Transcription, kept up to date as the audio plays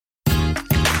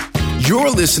You're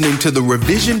listening to the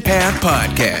Revision Path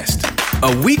Podcast,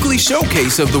 a weekly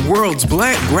showcase of the world's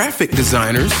Black graphic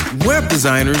designers, web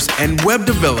designers, and web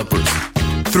developers.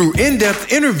 Through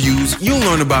in-depth interviews, you'll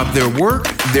learn about their work,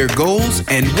 their goals,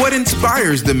 and what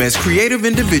inspires them as creative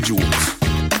individuals.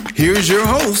 Here's your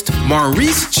host,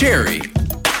 Maurice Cherry.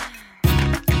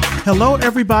 Hello,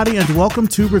 everybody, and welcome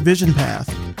to Revision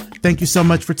Path. Thank you so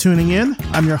much for tuning in.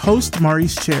 I'm your host,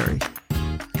 Maurice Cherry.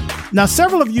 Now,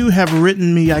 several of you have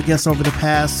written me, I guess, over the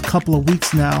past couple of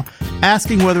weeks now,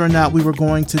 asking whether or not we were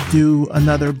going to do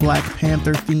another Black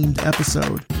Panther-themed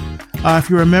episode. If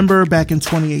you remember, back in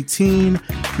 2018,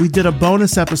 we did a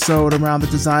bonus episode around the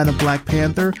design of Black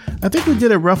Panther. I think we did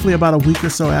it roughly about a week or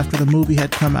so after the movie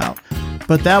had come out.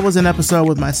 But that was an episode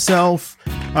with myself,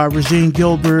 Regine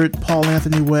Gilbert, Paul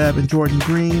Anthony Webb, and Jordan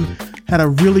Green. Had a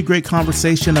really great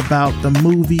conversation about the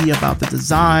movie, about the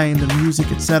design, the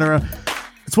music, etc.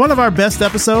 It's one of our best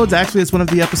episodes. Actually, it's one of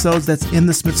the episodes that's in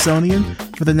the Smithsonian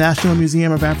for the National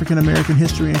Museum of African American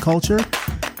History and Culture.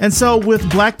 And so with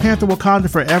Black Panther Wakanda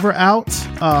Forever out,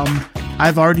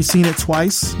 I've already seen it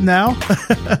twice now.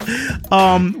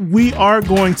 We are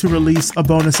going to release a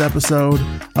bonus episode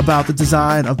about the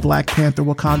design of Black Panther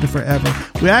Wakanda Forever.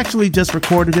 We actually just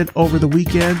recorded it over the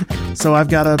weekend, so I've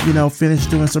got to, finish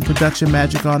doing some production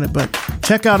magic on it. But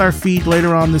check out our feed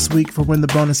later on this week for when the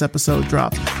bonus episode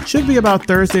drops. Should be about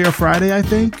Thursday or Friday, I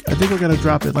think. I think we're going to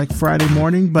drop it like Friday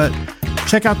morning, but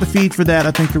check out the feed for that.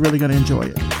 I think you're really going to enjoy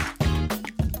it.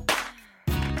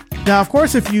 Now, of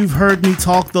course, if you've heard me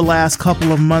talk the last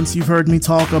couple of months, you've heard me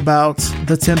talk about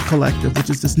the 10th Collective,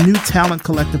 which is this new talent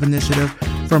collective initiative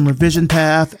from Revision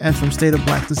Path and from State of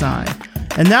Black Design.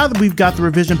 And now that we've got the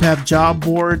Revision Path job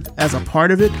board as a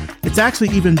part of it, it's actually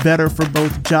even better for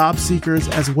both job seekers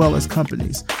as well as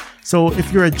companies. So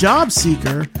if you're a job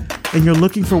seeker and you're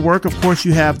looking for work, of course,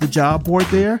 you have the job board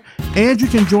there, and you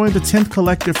can join the 10th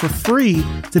Collective for free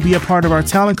to be a part of our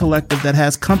talent collective that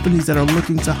has companies that are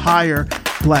looking to hire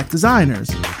Black designers.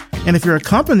 And if you're a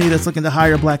company that's looking to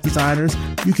hire Black designers,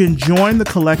 you can join the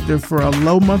collective for a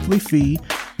low monthly fee,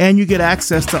 and you get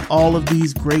access to all of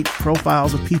these great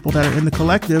profiles of people that are in the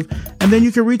collective, and then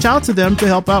you can reach out to them to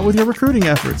help out with your recruiting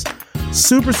efforts.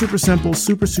 Super, super simple,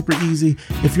 super, super easy.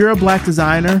 If you're a Black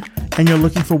designer and you're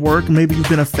looking for work, maybe you've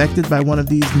been affected by one of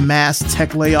these mass tech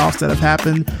layoffs that have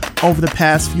happened over the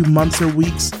past few months or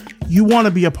weeks, you want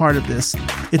to be a part of this.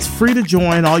 It's free to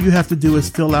join. All you have to do is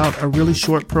fill out a really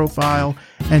short profile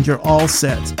and you're all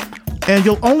set. And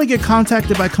you'll only get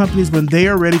contacted by companies when they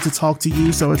are ready to talk to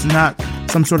you. So it's not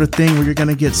some sort of thing where you're going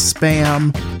to get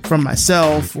spam from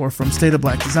myself or from State of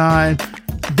Black Design.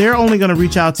 They're only going to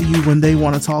reach out to you when they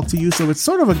want to talk to you. So it's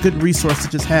sort of a good resource to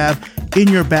just have in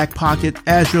your back pocket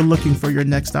as you're looking for your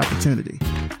next opportunity.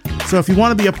 So if you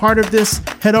want to be a part of this,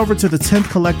 head over to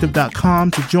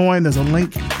the10thcollective.com to join. There's a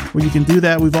link where you can do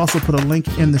that. We've also put a link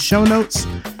in the show notes.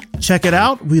 Check it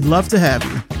out. We'd love to have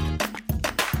you.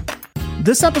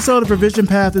 This episode of Revision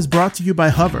Path is brought to you by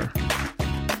Hover.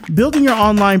 Building your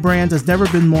online brand has never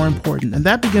been more important, and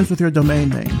that begins with your domain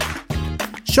name.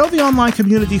 Show the online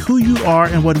community who you are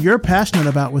and what you're passionate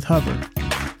about with Hover.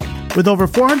 With over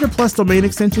 400 plus domain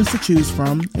extensions to choose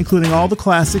from, including all the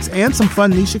classics and some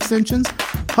fun niche extensions,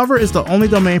 Hover is the only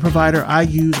domain provider I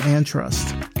use and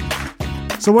trust.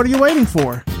 So what are you waiting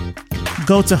for?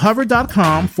 Go to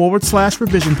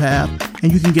hover.com/revision path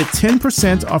and you can get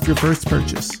 10% off your first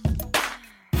purchase.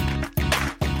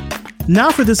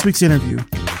 Now for this week's interview.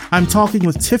 I'm talking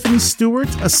with Tiffany Stewart,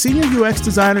 a senior UX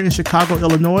designer in Chicago,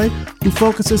 Illinois, who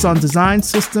focuses on design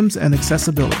systems and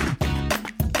accessibility.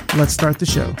 Let's start the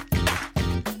show.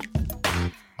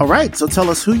 All right, so tell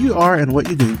us who you are and what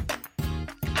you do.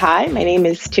 Hi, my name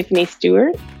is Tiffany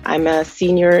Stewart. I'm a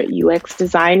senior UX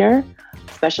designer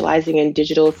specializing in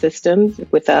digital systems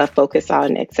with a focus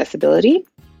on accessibility.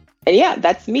 And yeah,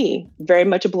 that's me. Very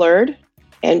much a blurred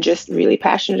and just really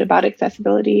passionate about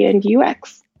accessibility and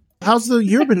UX. How's the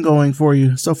year been going for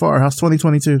you so far? How's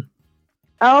 2022?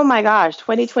 Oh my gosh,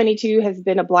 2022 has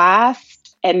been a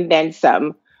blast and then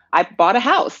some. I bought a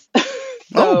house.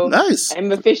 So nice. I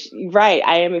am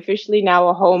officially now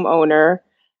a homeowner,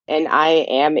 and I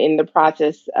am in the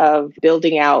process of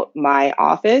building out my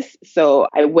office. So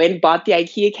I went and bought the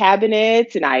IKEA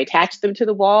cabinets and I attached them to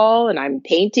the wall, and I'm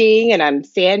painting and I'm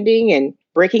sanding and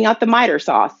breaking out the miter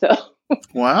saw. So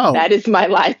wow, that is my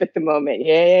life at the moment.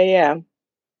 Yeah.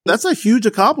 That's a huge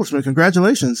accomplishment.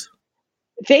 Congratulations.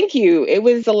 Thank you. It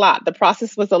was a lot. The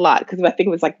process was a lot because I think it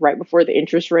was like right before the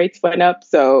interest rates went up.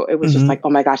 So it was just like,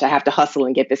 oh my gosh, I have to hustle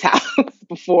and get this house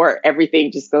before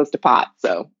everything just goes to pot.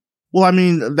 So. Well, I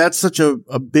mean, that's such a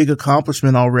big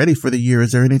accomplishment already for the year.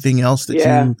 Is there anything else that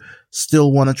you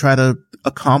still want to try to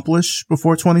accomplish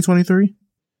before 2023?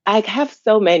 I have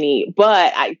so many,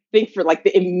 but I think for like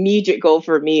the immediate goal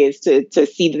for me is to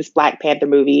see this Black Panther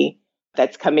movie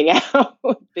that's coming out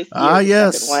this year, the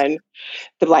Yes. second one,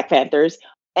 the Black Panthers.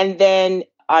 And then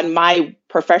on my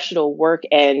professional work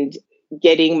end,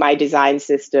 getting my design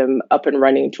system up and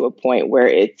running to a point where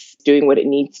it's doing what it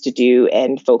needs to do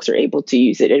and folks are able to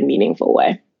use it in a meaningful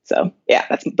way. So yeah,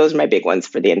 those are my big ones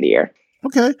for the end of the year.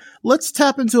 Okay, let's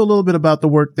tap into a little bit about the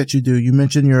work that you do. You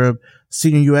mentioned you're a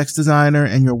senior UX designer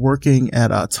and you're working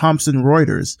at Thomson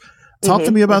Reuters. Talk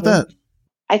to me about that.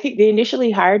 I think they initially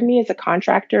hired me as a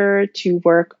contractor to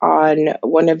work on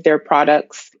one of their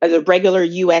products as a regular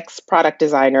UX product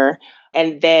designer.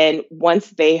 And then once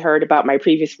they heard about my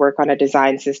previous work on a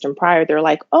design system prior, they're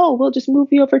like, oh, we'll just move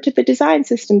you over to the design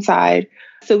system side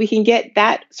so we can get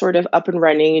that sort of up and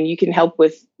running and you can help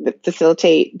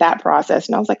facilitate that process.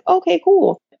 And I was like, okay,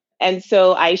 cool. And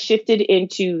so I shifted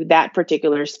into that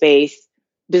particular space.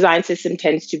 Design system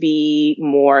tends to be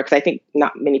more, because I think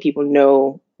not many people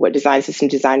know what design system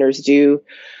designers do.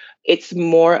 It's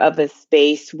more of a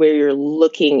space where you're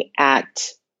looking at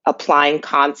applying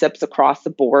concepts across the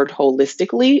board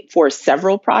holistically for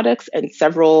several products and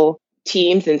several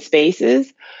teams and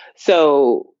spaces.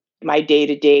 So my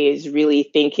day-to-day is really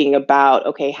thinking about,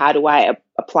 okay, how do I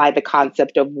apply the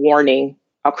concept of warning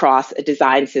across a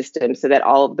design system so that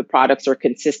all of the products are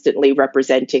consistently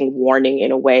representing warning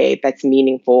in a way that's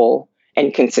meaningful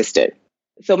and consistent.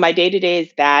 So my day-to-day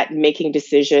is that, making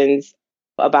decisions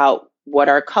about what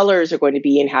our colors are going to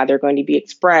be and how they're going to be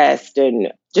expressed,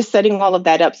 and just setting all of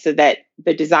that up so that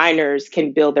the designers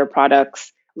can build their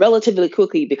products relatively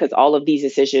quickly because all of these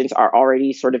decisions are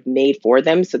already sort of made for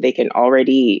them. So they can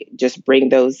already just bring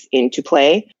those into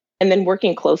play. And then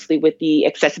working closely with the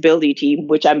accessibility team,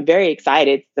 which I'm very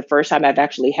excited. It's the first time I've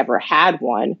actually ever had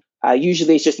one.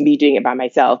 Usually it's just me doing it by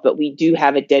myself, but we do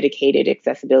have a dedicated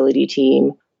accessibility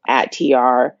team at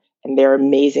TR, and they're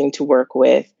amazing to work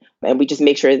with. And we just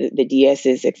make sure that the DS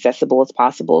is accessible as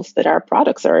possible so that our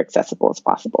products are accessible as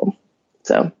possible.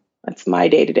 So that's my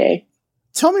day to day.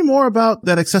 Tell me more about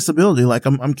that accessibility. Like,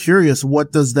 I'm curious,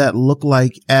 what does that look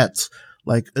like at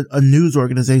like a news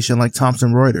organization like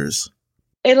Thomson Reuters?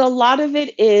 And a lot of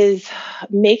it is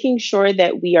making sure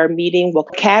that we are meeting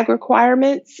CAG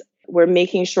requirements. We're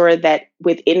making sure that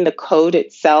within the code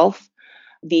itself,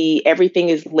 everything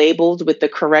is labeled with the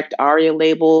correct ARIA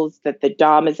labels, that the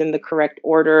DOM is in the correct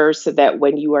order, so that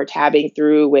when you are tabbing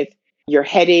through with your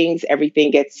headings,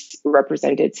 everything gets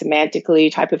represented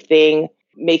semantically, type of thing.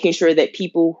 Making sure that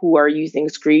people who are using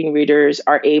screen readers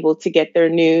are able to get their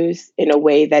news in a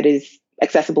way that is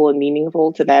accessible and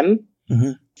meaningful to them.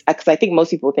 Because I think most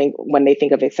people think, when they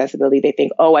think of accessibility, they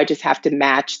think, oh, I just have to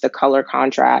match the color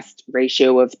contrast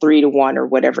ratio of 3:1 or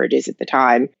whatever it is at the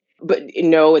time. But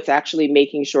no, it's actually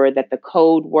making sure that the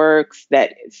code works,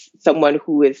 that someone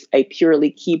who is a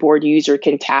purely keyboard user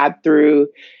can tab through.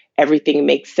 Everything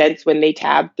makes sense when they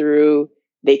tab through.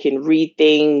 They can read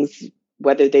things,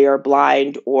 whether they are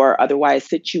blind or otherwise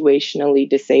situationally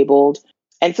disabled.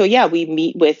 And so, yeah, we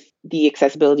meet with the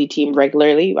accessibility team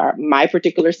regularly. My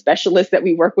particular specialist that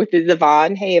we work with is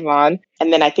Yvonne. Hey, Yvonne.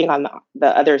 And then I think on the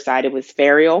other side, it was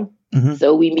Ferial.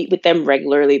 So we meet with them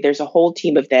regularly. There's a whole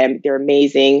team of them. They're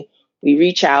amazing. We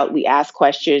reach out, we ask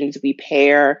questions, we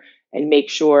pair and make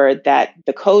sure that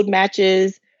the code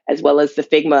matches as well as the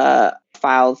Figma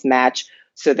files match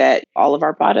so that all of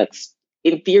our products,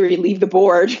 in theory, leave the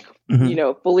board,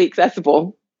 fully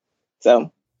accessible.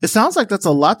 So it sounds like that's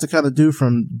a lot to kind of do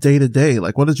from day to day.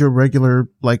 Like, what does your regular,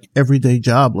 like, everyday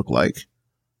job look like?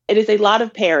 It is a lot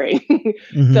of pairing.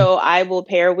 So I will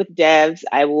pair with devs.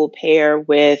 I will pair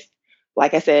with,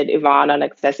 like I said, Yvonne on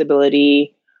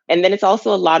accessibility. And then it's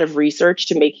also a lot of research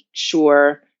to make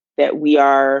sure that we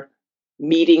are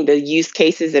meeting the use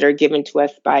cases that are given to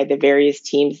us by the various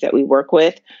teams that we work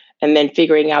with, and then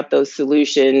figuring out those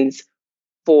solutions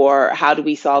for how do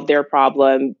we solve their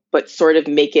problem, but sort of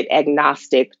make it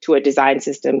agnostic to a design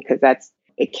system, because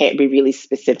it can't be really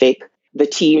specific. The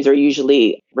teams are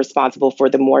usually responsible for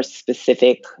the more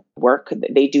specific work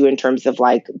that they do in terms of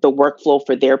like the workflow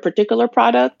for their particular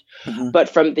product. But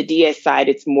from the DS side,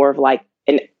 it's more of like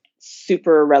an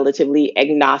super relatively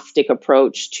agnostic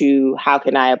approach to how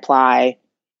can I apply,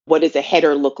 what does a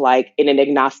header look like in an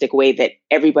agnostic way that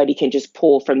everybody can just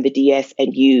pull from the DS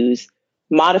and use,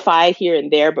 modify here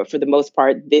and there. But for the most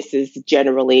part, this is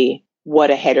generally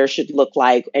what a header should look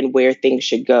like and where things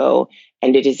should go.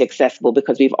 And it is accessible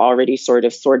because we've already sort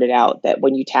of sorted out that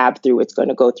when you tab through, it's going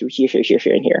to go through here,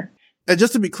 and here. And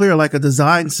just to be clear, like a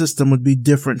design system would be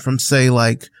different from, say,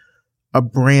 like a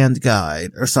brand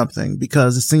guide or something,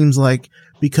 because it seems like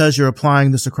because you're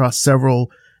applying this across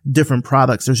several different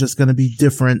products, there's just going to be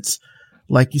different,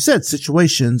 like you said,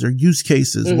 situations or use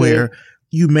cases where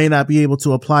you may not be able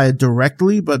to apply it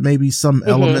directly, but maybe some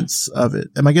elements of it.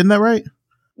 Am I getting that right?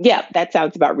 Yeah, that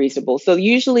sounds about reasonable. So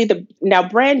usually now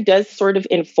brand does sort of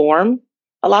inform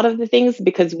a lot of the things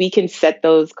because we can set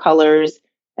those colors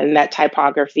and that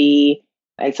typography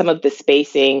and some of the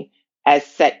spacing as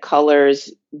set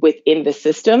colors within the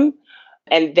system.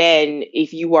 And then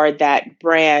if you are that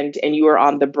brand and you are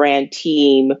on the brand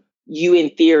team, you, in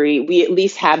theory, we at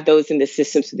least have those in the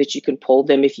system so that you can pull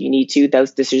them if you need to.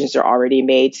 Those decisions are already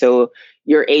made. So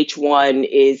your H1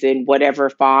 is in whatever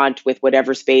font with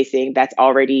whatever spacing, that's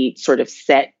already sort of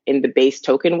set in the base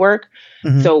token work.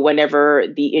 So whenever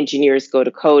the engineers go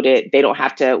to code it, they don't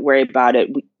have to worry about it.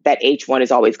 That H1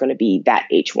 is always going to be that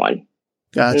H1.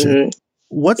 Gotcha.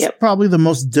 What's probably the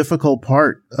most difficult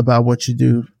part about what you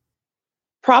do?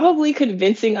 Probably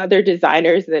convincing other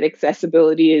designers that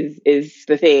accessibility is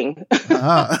the thing.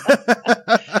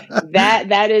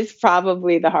 That is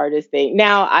probably the hardest thing.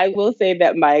 Now, I will say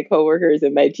that my coworkers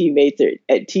and my teammates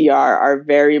at TR are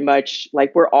very much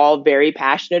like, we're all very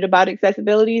passionate about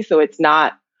accessibility. So it's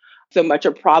not so much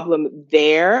a problem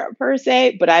there per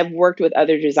se, but I've worked with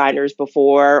other designers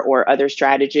before, or other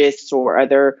strategists or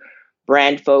other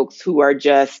brand folks who are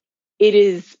just, it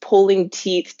is pulling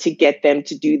teeth to get them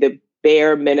to do the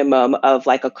bare minimum of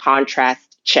like a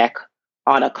contrast check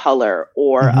on a color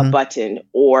or a button,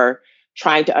 or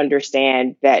trying to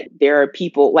understand that there are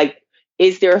people like,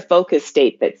 is there a focus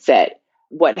state that's set?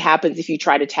 What happens if you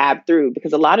try to tab through?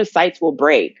 Because a lot of sites will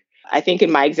break. I think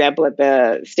in my example at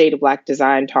the State of Black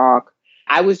Design talk,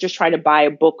 I was just trying to buy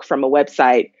a book from a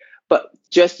website, but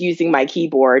just using my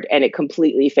keyboard, and it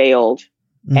completely failed.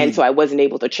 And so I wasn't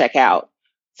able to check out.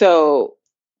 So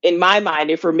in my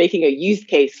mind, if we're making a use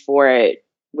case for it,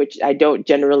 which I don't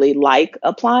generally like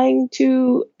applying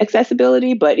to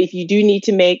accessibility, but if you do need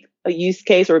to make a use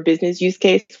case or a business use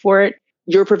case for it,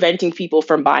 you're preventing people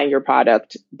from buying your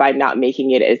product by not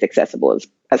making it as accessible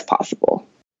as possible.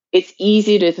 It's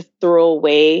easy to throw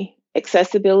away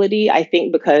accessibility, I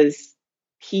think, because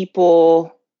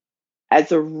people,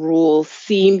 as a rule,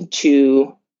 seem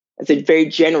to, as a very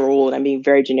general rule, and I'm being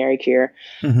very generic here,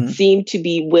 seem to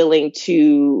be willing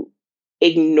to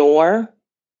ignore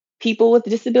people with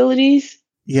disabilities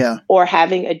or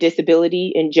having a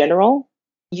disability in general.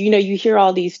 You know, you hear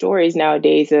all these stories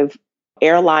nowadays of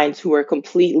airlines who are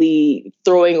completely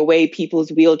throwing away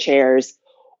people's wheelchairs,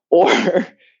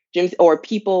 or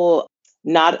people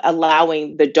not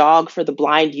allowing the dog for the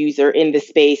blind user in the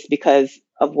space because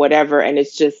of whatever. And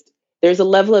it's just, there's a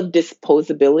level of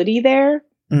disposability there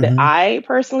that I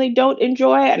personally don't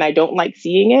enjoy, and I don't like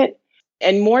seeing it.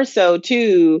 And more so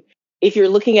too, if you're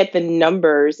looking at the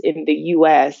numbers in the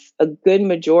US, a good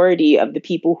majority of the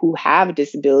people who have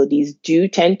disabilities do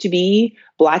tend to be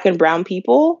Black and brown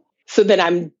people. So then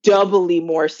I'm doubly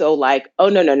more so like, oh,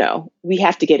 no, we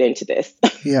have to get into this.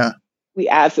 Yeah. We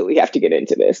absolutely have to get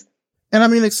into this. And I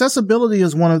mean, accessibility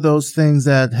is one of those things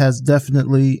that has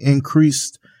definitely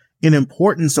increased in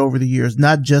importance over the years,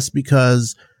 not just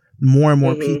because more and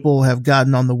more people have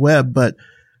gotten on the web, but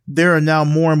there are now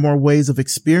more and more ways of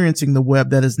experiencing the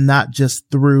web that is not just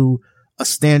through a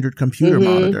standard computer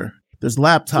monitor. There's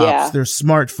laptops, there's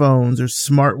smartphones, there's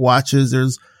smart watches,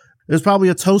 there's probably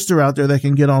a toaster out there that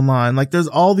can get online. Like, there's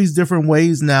all these different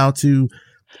ways now to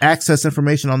access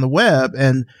information on the web.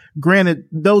 And granted,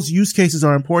 those use cases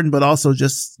are important, but also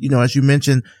just, you know, as you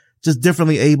mentioned, just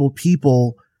differently abled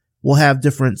people will have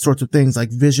different sorts of things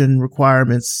like vision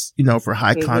requirements, you know, for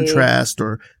high contrast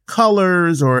or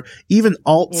colors, or even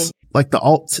alt, like the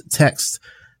alt text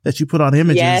that you put on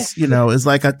images, you know, is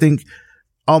like, I think,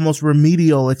 almost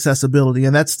remedial accessibility.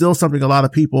 And that's still something a lot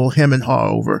of people hem and haw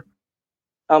over.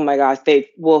 Oh my gosh, they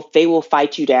will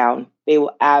fight you down. They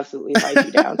will absolutely fight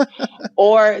you down.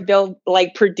 Or they'll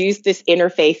like produce this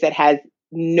interface that has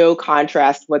no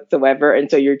contrast whatsoever.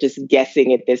 And so you're just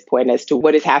guessing at this point as to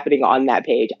what is happening on that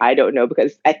page. I don't know,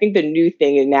 because I think the new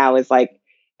thing now is like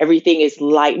everything is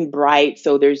light and bright.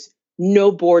 So there's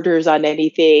no borders on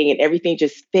anything, and everything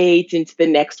just fades into the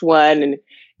next one. And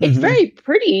it's very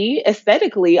pretty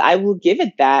aesthetically. I will give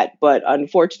it that. But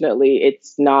unfortunately,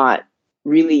 it's not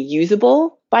really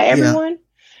usable by everyone.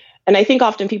 And I think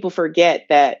often people forget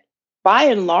that by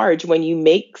and large, when you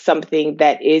make something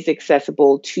that is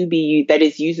accessible to be, that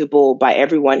is usable by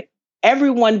everyone,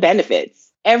 everyone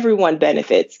benefits. Everyone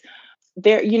benefits.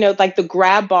 There, you know, like the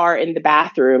grab bar in the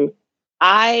bathroom,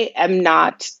 I am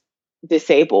not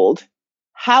disabled.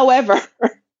 However,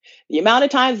 the amount of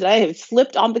times that I have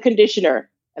slipped on the conditioner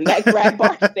And that grab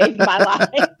bar saved my life.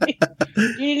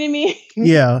 You know what I mean?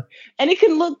 Yeah. And it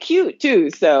can look cute too.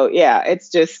 So yeah, it's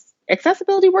just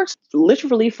accessibility works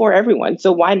literally for everyone.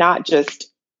 So why not do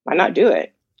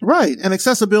it? Right. And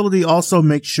accessibility also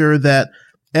makes sure that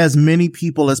as many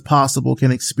people as possible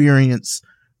can experience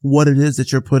what it is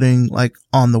that you're putting like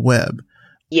on the web.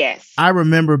 Yes. I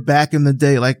remember back in the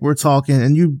day, like we're talking,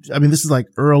 and this is like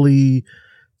early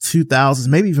 2000s,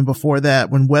 maybe even before that,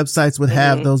 when websites would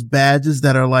have those badges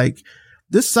that are like,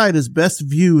 this site is best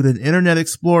viewed in Internet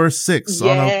Explorer 6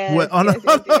 on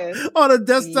a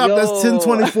desktop that's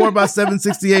 1024 by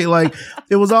 768. Like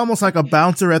it was almost like a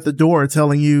bouncer at the door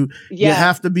telling you, you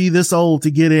have to be this old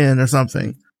to get in or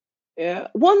something. Yeah.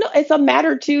 Well, no, it's a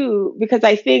matter too, because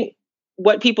I think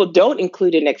what people don't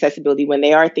include in accessibility when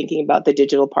they are thinking about the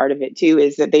digital part of it too,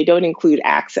 is that they don't include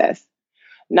access.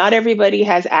 Not everybody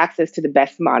has access to the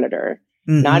best monitor.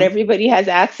 Mm-hmm. Not everybody has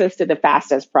access to the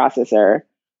fastest processor.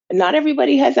 Not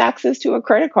everybody has access to a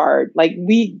credit card. Like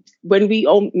when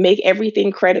we make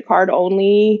everything credit card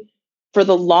only for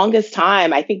the longest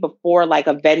time, I think before like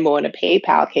a Venmo and a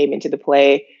PayPal came into the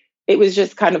play, it was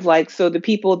just kind of like, so the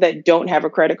people that don't have a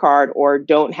credit card or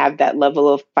don't have that level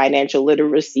of financial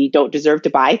literacy don't deserve to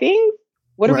buy things?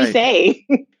 What are we saying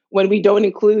when we don't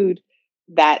include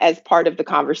that as part of the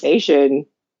conversation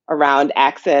around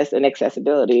access and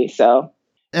accessibility? So,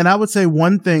 and I would say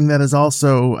one thing that has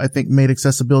also, I think, made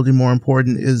accessibility more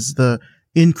important is the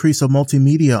increase of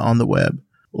multimedia on the web.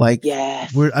 Like,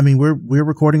 we're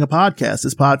recording a podcast.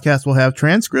 This podcast will have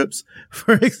transcripts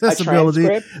for accessibility,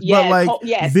 but like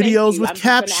videos with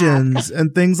captions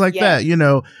and things like that. You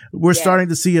know, we're starting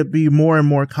to see it be more and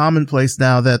more commonplace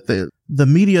now that the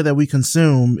media that we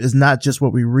consume is not just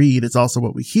what we read. It's also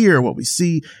what we hear, what we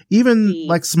see, even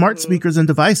like smart speakers and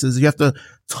devices. You have to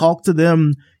talk to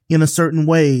them in a certain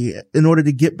way in order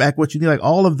to get back what you need. Like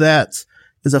all of that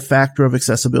is a factor of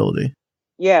accessibility.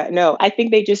 Yeah, no, I think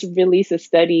they just released a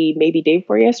study maybe day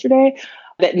before yesterday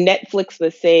that Netflix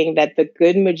was saying that the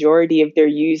good majority of their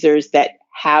users that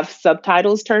have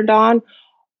subtitles turned on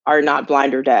are not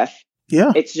blind or deaf.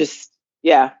 Yeah. It's just,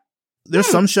 There's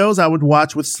some shows I would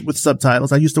watch with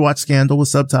subtitles. I used to watch Scandal with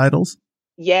subtitles.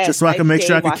 Yes. Just so I can make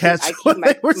sure I can catch I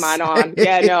keep mine on.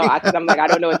 Yeah, no, because I'm like, I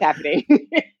don't know what's happening.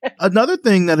 Another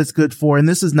thing that it's good for, and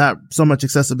this is not so much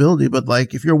accessibility, but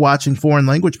like if you're watching foreign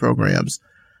language programs,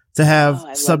 to have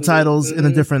subtitles in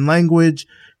a different language.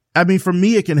 I mean, for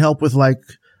me, it can help with like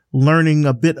learning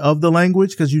a bit of the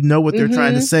language because you know what they're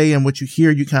trying to say, and what you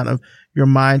hear, your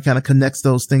mind kind of connects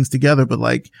those things together. But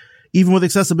like, even with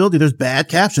accessibility, there's bad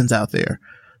captions out there.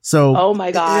 So, oh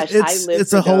my gosh,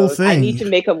 it's a whole thing. I need to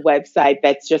make a website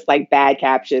that's just like bad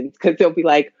captions, because they'll be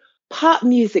like pop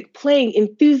music playing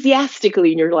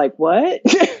enthusiastically, and you're like, what?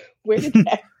 Where did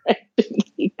that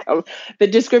come? The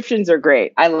descriptions are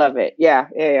great. I love it. Yeah.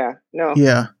 No.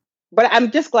 Yeah. But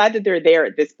I'm just glad that they're there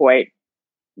at this point,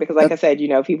 because like I said,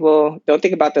 people don't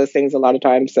think about those things a lot of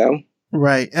times. So.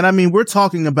 Right. And I mean, we're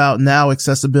talking about now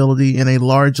accessibility in a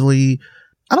largely,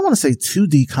 I don't want to say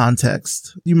 2D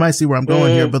context. You might see where I'm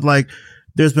going here, but like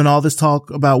there's been all this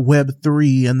talk about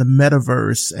Web3 and the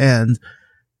metaverse, and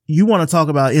you want to talk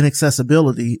about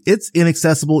inaccessibility. It's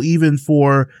inaccessible even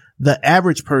for the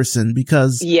average person,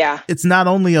 because it's not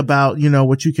only about,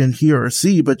 what you can hear or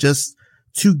see, but just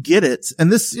to get it.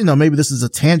 And this, maybe this is a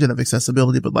tangent of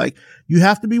accessibility, but like you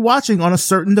have to be watching on a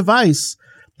certain device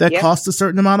that costs a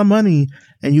certain amount of money,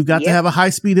 and you've got to have a high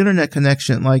speed internet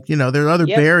connection. Like, there are other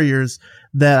barriers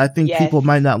that I think people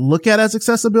might not look at as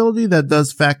accessibility that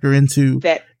does factor into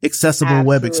accessible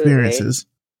web experiences.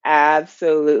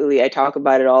 Absolutely. I talk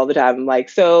about it all the time. I'm like,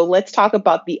 so let's talk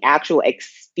about the actual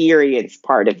experience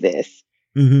part of this.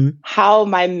 Mm-hmm. How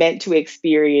am I meant to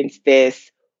experience this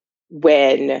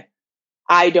when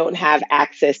I don't have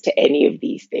access to any of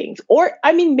these things? Or,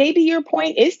 I mean, maybe your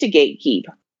point is to gatekeep.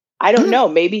 I don't know.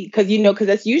 Maybe because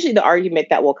that's usually the argument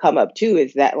that will come up too,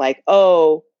 is that like,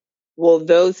 oh, well,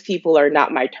 those people are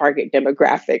not my target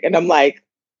demographic. And I'm like,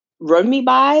 run me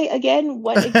by again.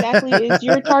 What exactly is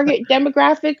your target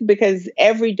demographic? Because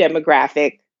every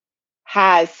demographic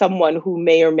has someone who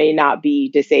may or may not be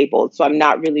disabled. So I'm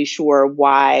not really sure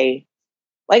why.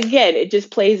 Like, again, it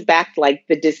just plays back to like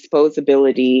the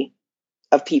disposability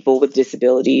of people with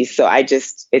disabilities. So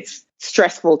it's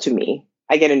stressful to me.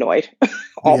 I get annoyed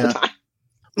all the time.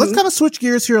 Let's kind of switch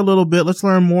gears here a little bit. Let's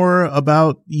learn more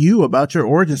about you, about your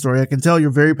origin story. I can tell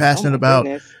you're very passionate about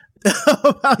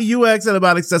UX and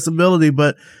about accessibility,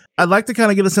 but I'd like to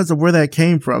kind of get a sense of where that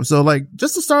came from. So like,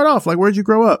 just to start off, like, where'd you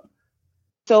grow up?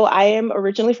 So I am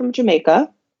originally from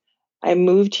Jamaica. I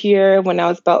moved here when I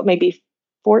was about maybe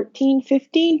 14,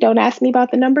 15. Don't ask me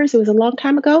about the numbers. It was a long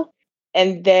time ago.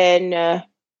 And then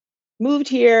moved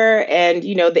here, and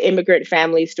the immigrant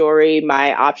family story,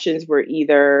 my options were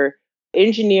either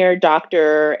engineer,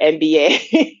 doctor,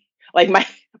 MBA. Like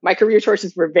my career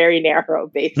choices were very narrow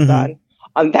based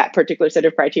on that particular set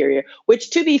of criteria, which,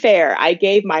 to be fair, I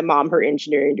gave my mom her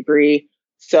engineering degree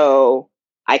so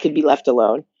I could be left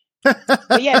alone.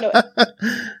 But yeah, no,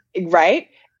 right?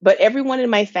 But everyone in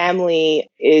my family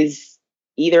is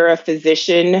either a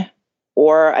physician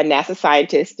or a NASA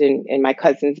scientist in my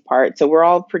cousin's part. So we're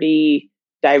all pretty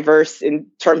diverse in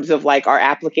terms of like our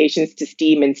applications to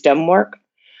STEAM and STEM work.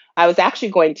 I was actually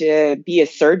going to be a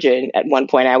surgeon at one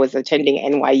point. I was attending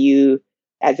NYU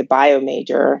as a bio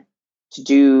major to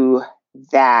do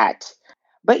that.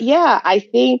 But yeah, I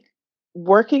think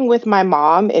working with my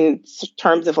mom in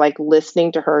terms of like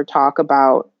listening to her talk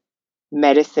about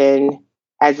medicine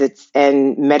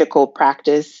and medical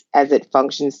practice as it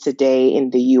functions today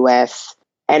in the US,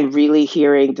 and really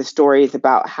hearing the stories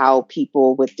about how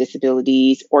people with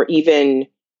disabilities or even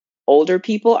older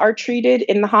people are treated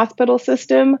in the hospital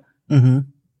system.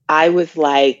 I was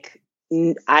like,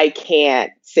 I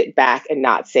can't sit back and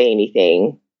not say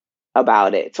anything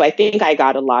about it. So I think I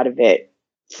got a lot of it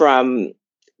from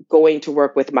going to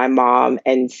work with my mom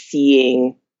and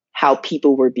seeing how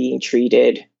people were being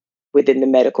treated within the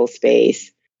medical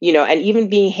space, and even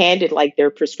being handed like their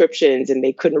prescriptions and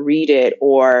they couldn't read it,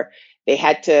 or they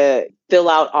had to fill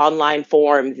out online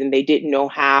forms and they didn't know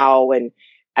how. And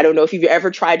I don't know if you've ever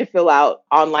tried to fill out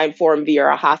online form via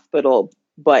a hospital,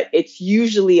 but it's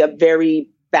usually a very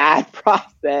bad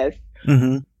process.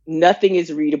 Nothing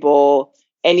is readable,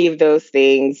 any of those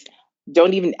things.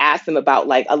 Don't even ask them about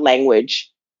like a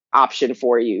language option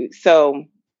for you. So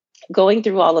going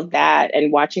through all of that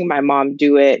and watching my mom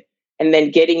do it, and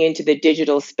then getting into the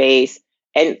digital space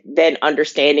and then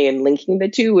understanding and linking the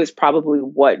two was probably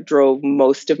what drove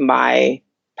most of my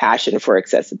passion for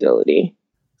accessibility.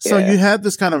 So you had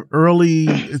this kind of early,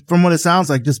 from what it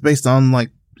sounds like, just based on like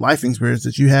life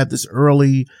experiences, you had this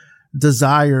early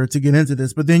desire to get into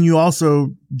this, but then you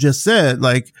also just said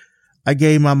like, I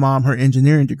gave my mom her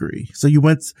engineering degree. So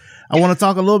I want to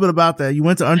talk a little bit about that. You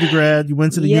went to undergrad, you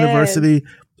went to the University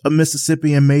of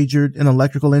Mississippi and majored in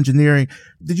electrical engineering.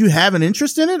 Did you have an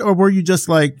interest in it, or were you just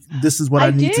like, this is what I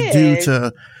need to do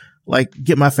to like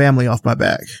get my family off my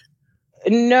back?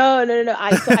 No.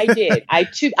 I did.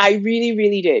 I really,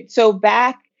 really did. So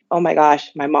back, oh my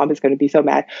gosh, my mom is going to be so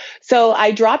mad. So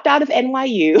I dropped out of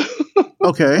NYU.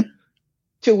 Okay.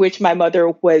 To which my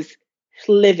mother was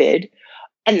livid.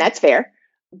 And that's fair.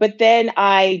 But then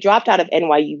I dropped out of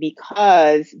NYU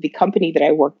because the company that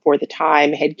I worked for at the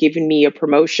time had given me a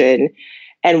promotion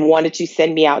and wanted to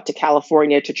send me out to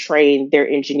California to train their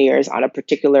engineers on a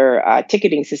particular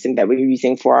ticketing system that we were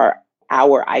using for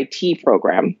our IT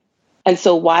program. And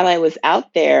so while I was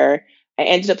out there, I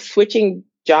ended up switching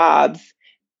jobs.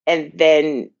 And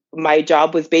then my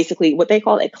job was basically what they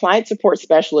call a client support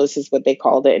specialist is what they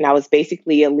called it. And I was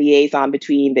basically a liaison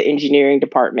between the engineering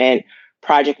department,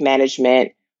 project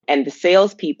management, and the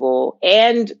salespeople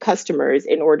and customers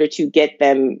in order to get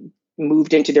them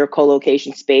moved into their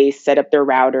co-location space, set up their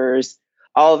routers,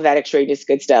 all of that extraneous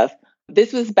good stuff.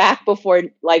 This was back before,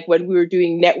 like when we were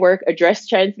doing network address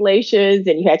translations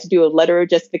and you had to do a letter of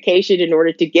justification in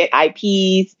order to get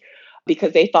IPs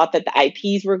because they thought that the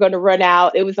IPs were going to run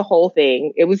out. It was a whole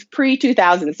thing. It was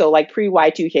pre-2000, so like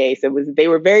pre-Y2K. So they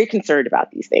were very concerned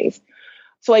about these things.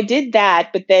 So I did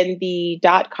that, but then the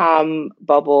 .com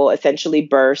bubble essentially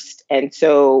burst. And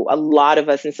so a lot of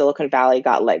us in Silicon Valley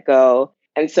got let go.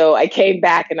 And so I came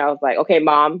back and I was like, okay,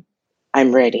 Mom,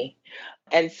 I'm ready.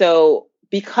 And so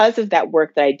because of that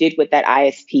work that I did with that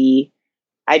ISP,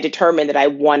 I determined that I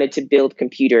wanted to build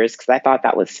computers because I thought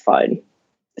that was fun.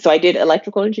 So I did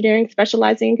electrical engineering,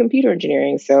 specializing in computer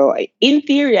engineering. So in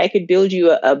theory, I could build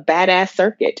you a badass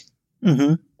circuit.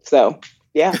 So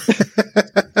yeah.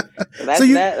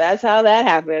 That's how that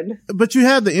happened. But you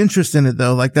had the interest in it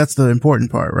though. Like that's the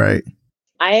important part, right?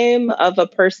 I am of a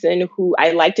person who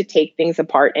I like to take things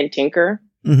apart and tinker.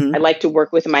 I like to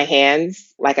work with my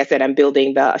hands. Like I said, I'm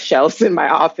building the shelves in my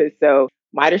office. So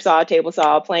miter saw, table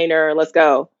saw, planer, let's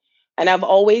go. And I've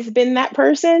always been that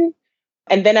person.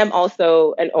 And then I'm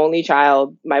also an only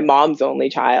child, my mom's only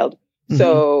child.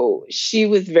 So she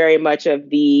was very much of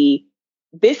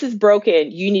this is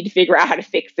broken. You need to figure out how to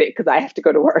fix it because I have to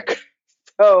go to work.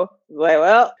 So like,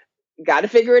 well, got to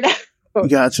figure it out.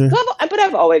 Gotcha. But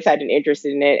I've always had an interest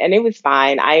in it and it was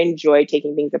fine. I enjoy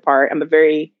taking things apart. I'm a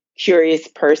very curious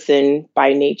person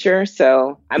by nature.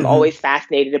 So I'm always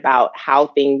fascinated about how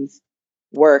things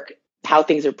work, how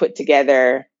things are put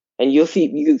together. And you see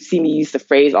me use the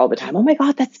phrase all the time. Oh my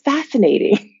God, that's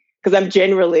fascinating. Because I'm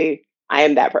I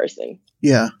am that person.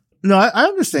 Yeah. No, I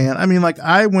understand. I mean, like,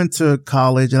 I went to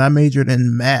college and I majored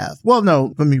in math. Well,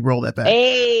 no, let me roll that back.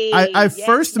 Hey, I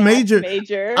first majored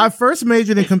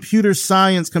in computer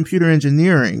science, computer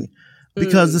engineering,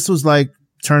 because this was like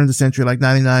turn of the century, like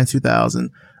 99, 2000.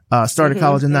 Started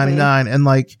college in 99. And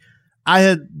like, I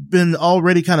had been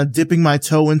already kind of dipping my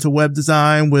toe into web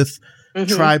design with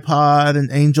Tripod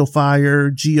and Angel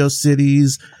Fire,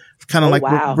 GeoCities, kind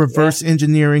of reverse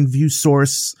engineering, view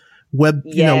source web,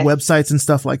 websites and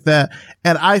stuff like that.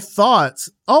 And I thought,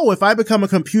 if I become a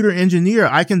computer engineer,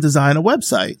 I can design a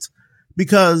website,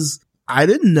 because I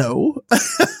didn't know.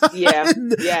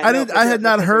 I had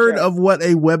not heard of what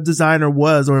a web designer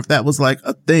was, or if that was like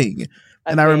a thing.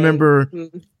 And I remember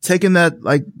taking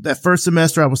that first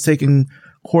semester, I was taking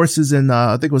courses in,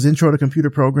 I think it was Intro to Computer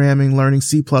Programming, learning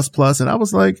C++. And I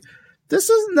was like, this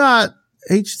is not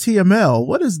HTML.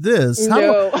 What is this? How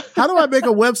do I make a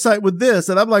website with this?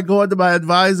 And I'm like going to my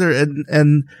advisor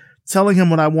and telling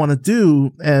him what I want to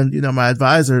do. And, my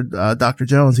advisor, Dr.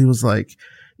 Jones, he was like,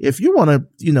 if you want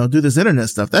to, do this internet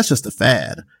stuff, that's just a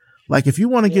fad. Like, if you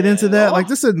want to get into that, like,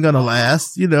 this isn't going to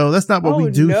last. That's not what we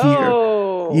do here.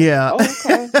 Yeah.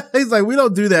 Okay. He's like, we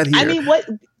don't do that here. I mean,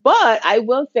 but I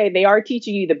will say they are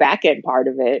teaching you the back end part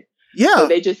of it. Yeah. So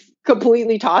they just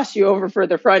completely tossed you over for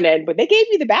the front end, but they gave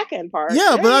you the back end part.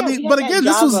 Yeah, but I mean, but again,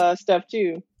 this was stuff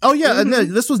too. Oh yeah, and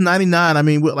then this was 99. I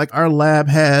mean, like, our lab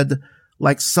had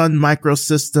like Sun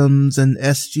Microsystems and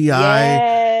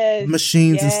SGI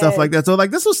machines and stuff like that. So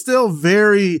like, this was still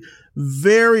very,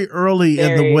 very early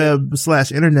in the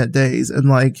web/internet days. And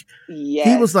like,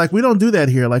 he was like, we don't do that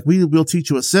here. Like, we'll teach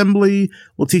you assembly,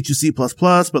 we'll teach you C++,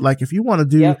 but like, if you want to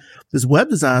do this web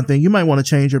design thing, you might want to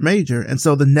change your major. And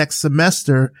so the next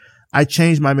semester I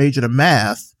changed my major to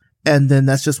math. And then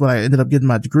that's just what I ended up getting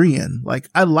my degree in. Like,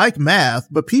 I like math,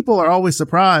 but people are always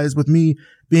surprised with me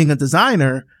being a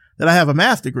designer that I have a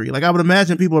math degree. Like, I would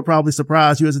imagine people are probably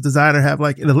surprised you as a designer have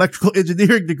like an electrical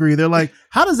engineering degree. They're like,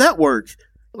 how does that work?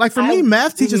 Like, for me,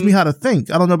 math teaches me how to think.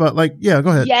 I don't know about go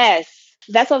ahead. Yes,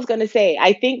 that's what I was going to say.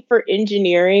 I think for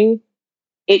engineering,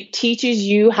 it teaches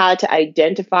you how to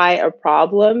identify a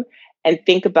problem and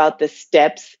think about the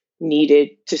steps needed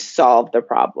to solve the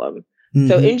problem.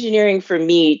 So engineering for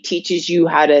me teaches you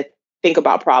how to think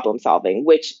about problem solving,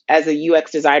 which as a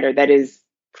UX designer, that is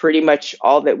pretty much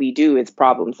all that we do is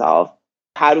problem solve.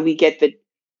 How do we get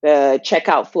the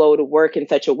checkout flow to work in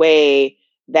such a way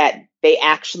that they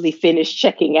actually finish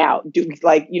checking out? You know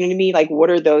what I mean? Like, what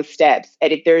are those steps?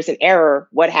 And if there's an error,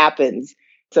 what happens?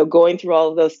 So going through all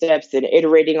of those steps and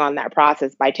iterating on that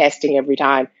process by testing every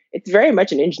time, it's very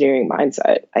much an engineering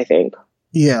mindset, I think.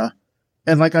 Yeah.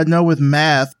 And like, I know with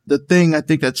math, the thing I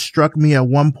think that struck me at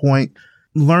one point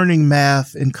learning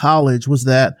math in college was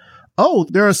that,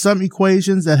 there are some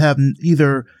equations that have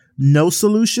either no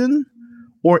solution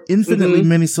or infinitely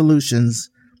many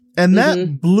solutions. And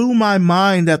that blew my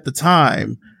mind at the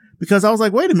time, because I was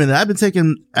like, wait a minute, I've been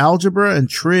taking algebra and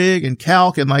trig and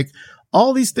calc, and like,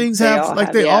 all these things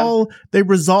they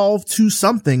resolve to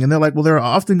something. And they're like, well, there are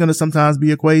often going to sometimes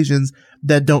be equations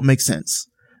that don't make sense,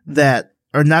 that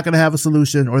are not going to have a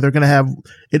solution, or they're going to have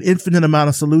an infinite amount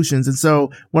of solutions. And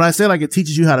so when I say like, it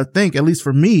teaches you how to think, at least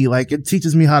for me, like, it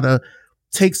teaches me how to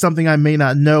take something I may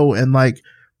not know and like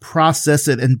process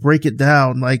it and break it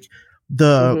down. Like,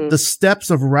 the steps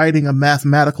of writing a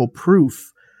mathematical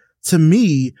proof to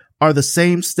me are the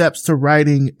same steps to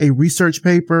writing a research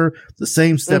paper, the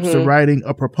same steps to writing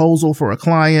a proposal for a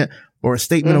client or a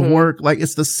statement of work. Like,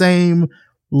 it's the same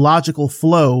logical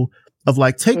flow of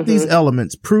like, take these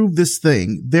elements, prove this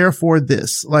thing, therefore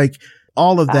this, like,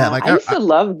 all of that. Like, I used to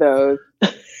love those.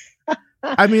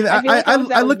 I mean,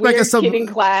 I look back at some kid in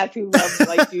class who loved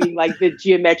like doing like the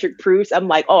geometric proofs. I'm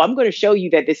like, I'm going to show you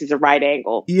that this is a right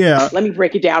angle. Yeah. Let me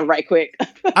break it down right quick.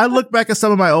 I look back at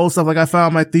some of my old stuff. Like, I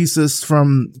found my thesis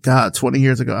from 20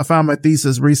 years ago. I found my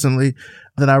thesis recently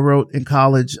that I wrote in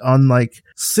college on like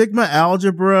sigma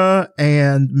algebra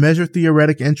and measure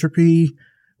theoretic entropy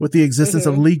with the existence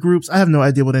of Lie groups. I have no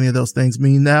idea what any of those things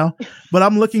mean now, but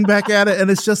I'm looking back at it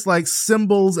and it's just like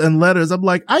symbols and letters. I'm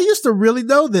like, I used to really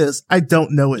know this. I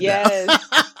don't know it now.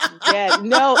 Yeah.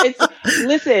 No,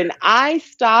 listen, I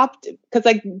stopped because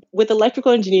like with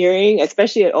electrical engineering,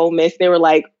 especially at Ole Miss, they were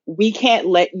like, we can't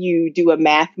let you do a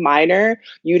math minor.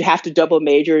 You'd have to double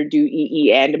major and do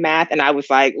EE and math. And I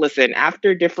was like, listen,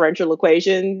 after differential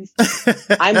equations,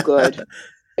 I'm good.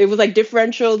 It was like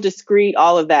differential, discrete,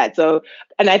 all of that. So,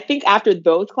 and I think after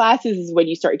those classes is when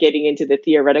you start getting into the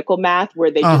theoretical math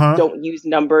where they just don't use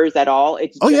numbers at all.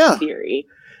 It's just theory.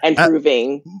 and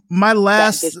proving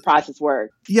that this process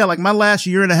works. Yeah, like my last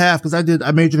year and a half, because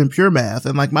I majored in pure math,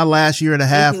 and like my last year and a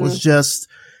half was just,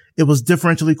 it was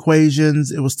differential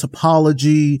equations, it was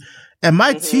topology, and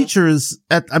my teachers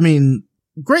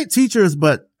great teachers,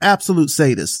 but absolute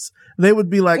sadists. They would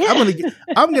be like,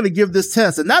 I'm going to give this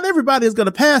test, and not everybody is going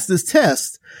to pass this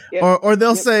test. Yep. Or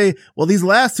they'll say, well, these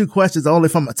last 2 questions are only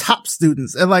from my top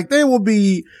students. And like, they will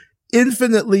be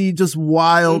infinitely just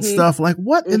wild stuff. Like,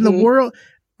 what in the world?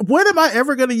 When am I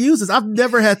ever going to use this? I've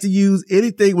never had to use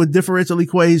anything with differential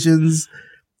equations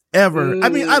ever. I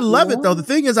mean, I love it though. The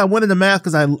thing is, I went into math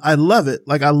because I love it.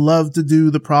 Like, I love to do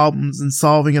the problems and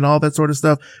solving and all that sort of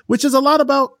stuff, which is a lot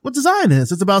about what design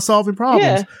is. It's about solving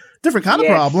problems. Different kind of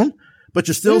problem, but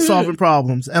you're still solving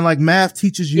problems. And like math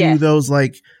teaches you those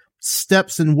like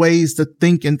steps and ways to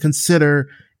think and consider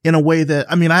in a way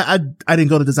that, I mean, I didn't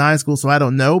go to design school, so I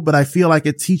don't know, but I feel like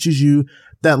it teaches you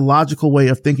that logical way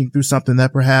of thinking through something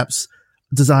that perhaps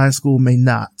design school may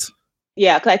not.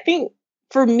 Yeah, because I think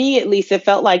for me, at least, it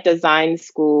felt like design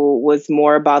school was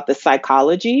more about the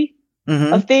psychology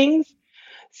of things.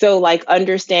 So like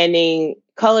understanding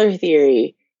color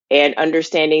theory and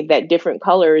understanding that different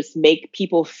colors make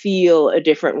people feel a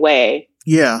different way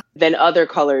than other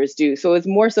colors do. So it's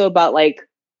more so about like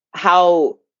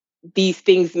how these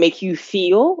things make you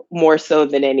feel more so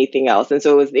than anything else. And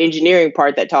so it was the engineering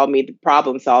part that taught me the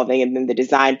problem solving, and then the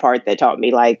design part that taught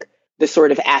me like the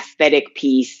sort of aesthetic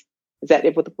piece. Is that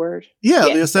it with the word? Yeah,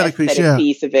 the aesthetic piece. Yeah,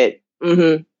 piece of it.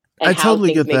 And I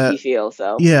totally get make that. You feel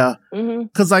so. Yeah,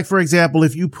 because like for example,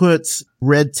 if you put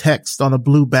red text on a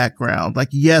blue background, like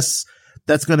yes,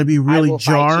 that's going to be really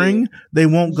jarring. They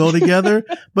won't go together.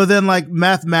 But then like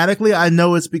mathematically, I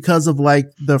know it's because of like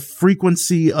the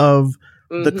frequency of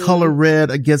the color red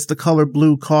against the color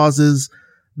blue causes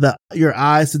your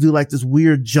eyes to do like this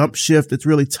weird jump shift. It's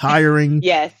really tiring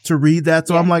to read that.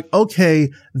 So I'm like, okay,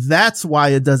 that's why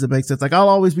it doesn't make sense. Like I'll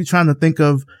always be trying to think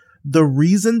of the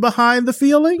reason behind the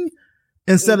feeling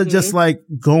instead of just like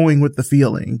going with the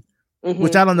feeling,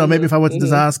 which I don't know. Maybe if I went to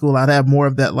design school, I'd have more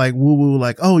of that like woo woo,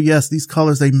 like, oh yes, these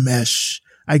colors, they mesh.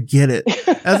 I get it.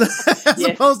 As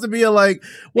opposed to being like,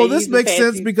 well, this makes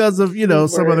sense because of,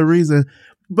 some other reason.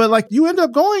 But like you end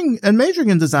up going and majoring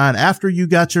in design after you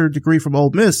got your degree from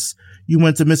Ole Miss. You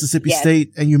went to Mississippi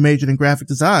State and you majored in graphic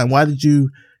design. Why did you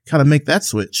kind of make that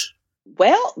switch?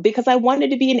 Well, because I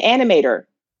wanted to be an animator.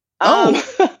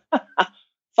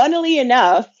 Funnily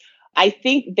enough, I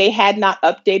think they had not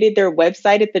updated their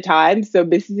website at the time. So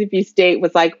Mississippi State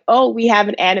was like, oh, we have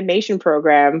an animation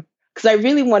program. Because I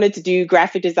really wanted to do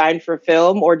graphic design for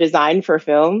film or design for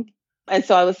film. And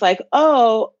so I was like,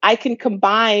 oh, I can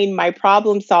combine my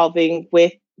problem solving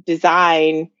with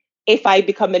design if I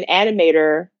become an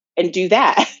animator and do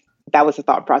that. That was a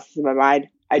thought process in my mind.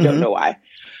 I don't know why.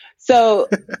 So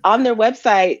on their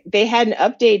website, they hadn't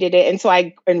updated it. And so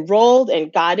I enrolled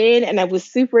and got in and I was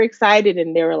super excited.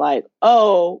 And they were like,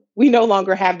 oh, we no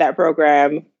longer have that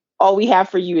program. All we have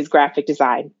for you is graphic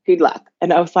design. Good luck.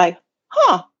 And I was like,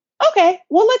 okay,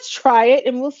 well, let's try it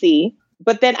and we'll see.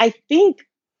 But then I think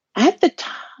at the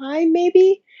time,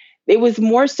 maybe it was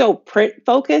more so print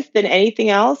focused than anything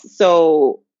else.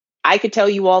 So I could tell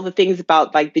you all the things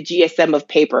about like the GSM of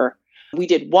paper. We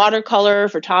did watercolor,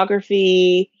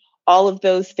 photography, all of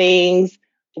those things.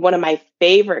 One of my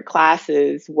favorite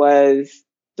classes was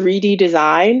 3D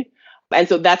design. And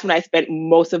so that's when I spent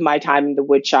most of my time in the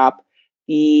wood shop.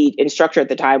 The instructor at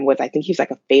the time I think he was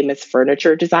like a famous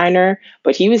furniture designer,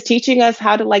 but he was teaching us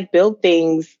how to like build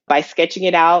things by sketching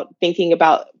it out, thinking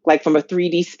about like from a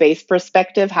 3D space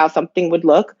perspective, how something would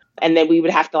look. And then we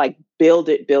would have to like build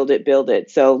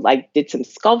it. So like did some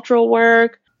sculptural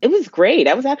work. It was great.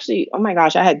 I was actually, oh my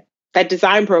gosh, I had that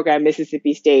design program,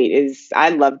 Mississippi State I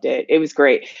loved it. It was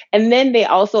great. And then they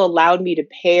also allowed me to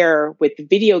pair with the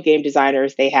video game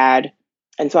designers they had.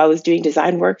 And so I was doing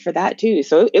design work for that too.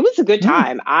 So it was a good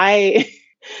time.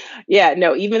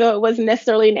 Even though it wasn't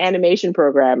necessarily an animation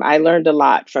program, I learned a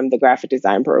lot from the graphic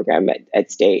design program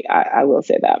at State. I will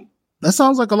say that. That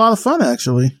sounds like a lot of fun,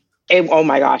 actually. Oh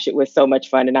my gosh, it was so much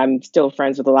fun. And I'm still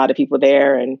friends with a lot of people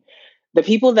there. And the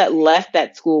people that left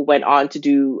that school went on to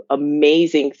do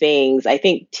amazing things. I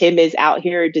think Tim is out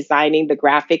here designing the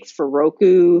graphics for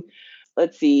Roku.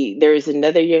 Let's see, there's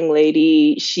another young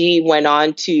lady. She went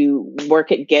on to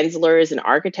work at Gensler as an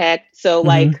architect. So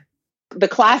like the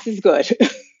class is good.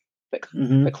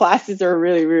 The classes are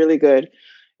really, really good.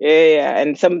 Yeah.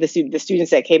 And some of the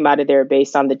students that came out of there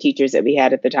based on the teachers that we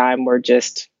had at the time were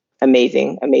just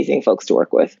amazing folks to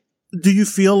work with. Do you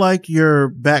feel like your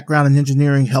background in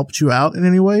engineering helped you out in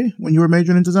any way when you were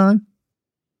majoring in design?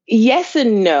 Yes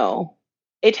and no.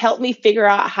 it helped me figure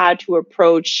out how to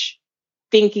approach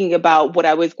thinking about what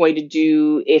I was going to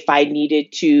do if I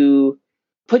needed to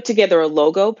put together a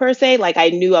logo per se. Like I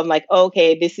knew I'm like, oh,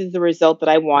 okay, this is the result that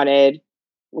I wanted.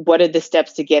 What are the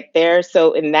steps to get there?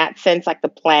 So in that sense, like the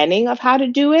planning of how to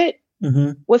do it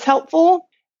was helpful.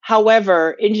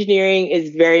 However, engineering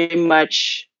is very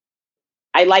much,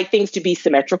 I like things to be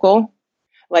symmetrical.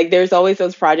 Like there's always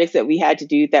those projects that we had to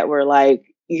do that were like,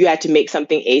 you had to make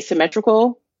something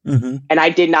asymmetrical. And I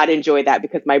did not enjoy that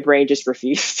because my brain just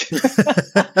refused.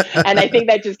 And I think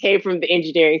that just came from the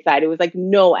engineering side. It was like,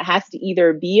 no, it has to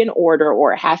either be in order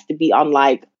or it has to be on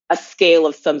like a scale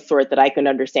of some sort that I can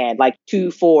understand, like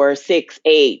 2, 4, 6,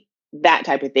 8, that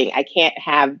type of thing. I can't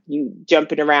have you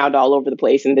jumping around all over the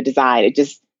place in the design. It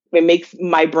makes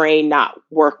my brain not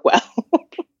work well.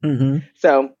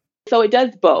 So it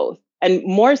does both. And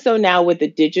more so now with the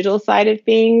digital side of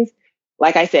things,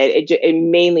 like I said, it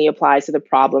mainly applies to the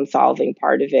problem solving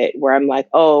part of it, where I'm like,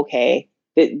 oh, okay,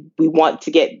 we want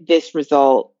to get this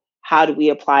result. How do we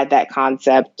apply that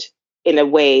concept in a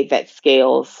way that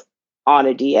scales on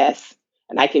a DS?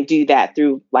 And I can do that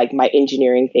through like my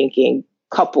engineering thinking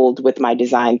coupled with my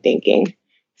design thinking.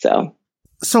 So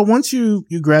once you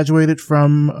graduated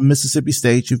from Mississippi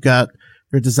State, you've got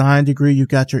your design degree, you've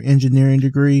got your engineering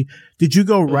degree. Did you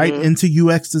go right into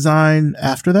UX design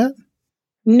after that?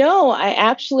 No, I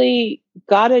actually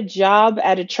got a job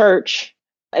at a church.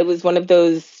 It was one of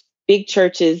those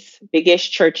big-ish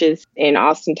churches in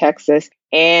Austin, Texas.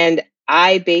 And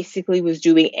I basically was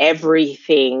doing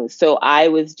everything. So I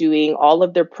was doing all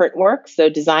of their print work, so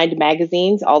designed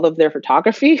magazines, all of their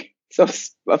photography. So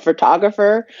a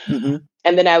photographer. And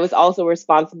then I was also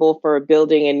responsible for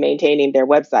building and maintaining their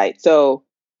website. So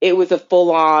it was a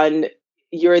full-on,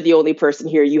 you're the only person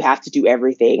here, you have to do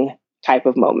everything type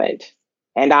of moment.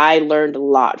 And I learned a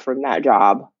lot from that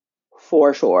job,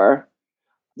 for sure.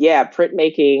 Yeah,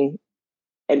 printmaking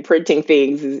and printing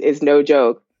things is no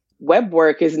joke. Web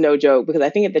work is no joke, because I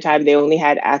think at the time they only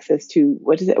had access to,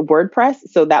 WordPress.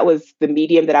 So that was the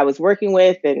medium that I was working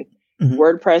with. And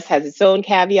WordPress has its own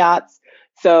caveats.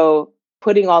 So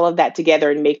putting all of that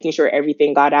together and making sure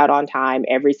everything got out on time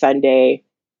every Sunday,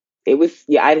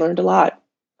 I learned a lot.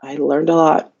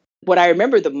 What I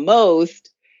remember the most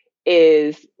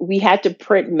is we had to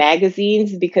print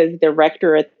magazines because the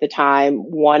rector at the time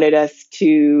wanted us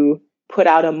to put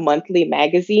out a monthly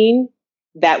magazine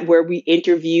where we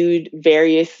interviewed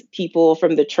various people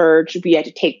from the church. We had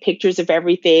to take pictures of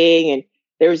everything, and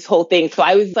there was this whole thing. So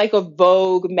I was like a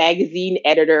Vogue magazine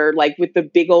editor, like with the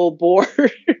big old board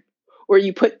where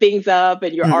you put things up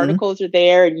and your articles are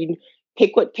there and you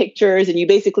pick what pictures, and you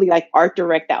basically like art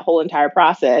direct that whole entire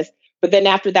process. But then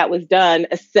after that was done,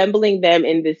 assembling them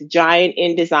in this giant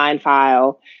InDesign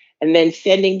file and then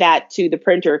sending that to the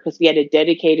printer, because we had a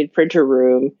dedicated printer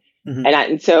room.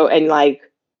 And like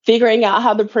figuring out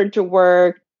how the printer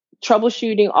worked,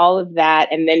 troubleshooting all of that,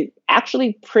 and then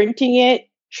actually printing it,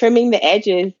 trimming the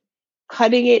edges,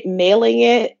 cutting it, mailing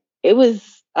it. It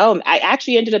was, I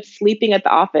actually ended up sleeping at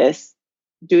the office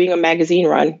doing a magazine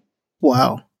run.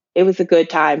 Wow. It was a good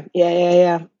time.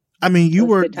 Yeah. I mean, you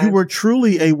were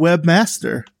truly a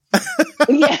webmaster.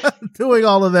 Yes. Doing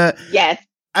all of that. Yes.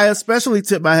 I especially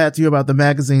tip my hat to you about the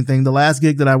magazine thing. The last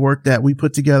gig that I worked at, we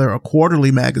put together a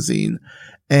quarterly magazine,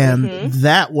 and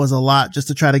that was a lot just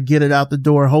to try to get it out the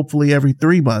door, hopefully every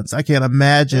 3 months. I can't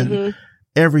imagine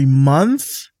every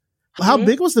month. How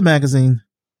big was the magazine?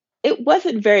 It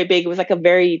wasn't very big. It was like a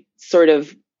very sort of,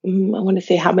 I want to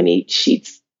say how many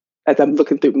sheets as I'm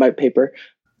looking through my paper,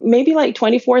 maybe like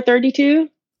 24, 32.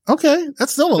 Okay.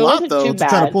 That's still a lot though, to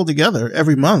try to pull together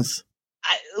every month.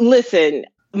 Listen,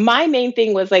 my main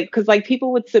thing was like, because like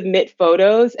people would submit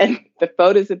photos, and the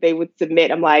photos that they would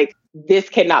submit, I'm like, this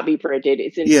cannot be printed.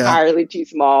 It's entirely too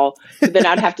small. So then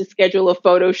I'd have to schedule a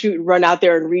photo shoot and run out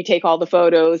there and retake all the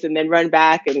photos and then run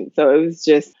back. And so it was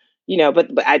just, but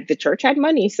the church had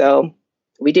money. So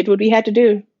we did what we had to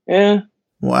do. Yeah.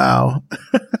 Wow.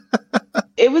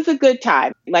 It was a good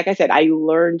time. Like I said, I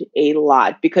learned a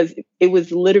lot because it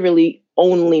was literally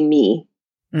only me.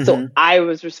 So I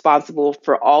was responsible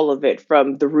for all of it,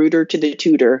 from the rooter to the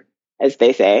tutor, as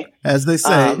they say. As they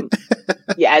say.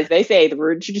 As they say, the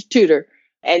rooter to the tutor.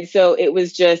 And so it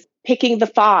was just picking the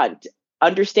font,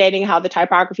 understanding how the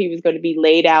typography was going to be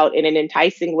laid out in an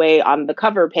enticing way on the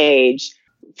cover page,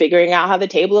 figuring out how the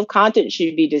table of contents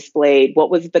should be displayed, what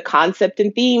was the concept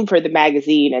and theme for the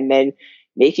magazine, and then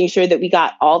making sure that we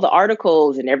got all the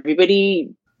articles and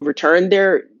everybody returned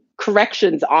their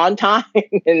corrections on time,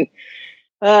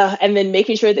 and then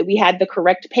making sure that we had the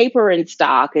correct paper in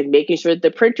stock, and making sure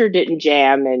the printer didn't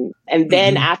jam. And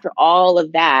then after all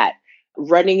of that,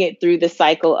 running it through the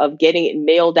cycle of getting it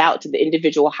mailed out to the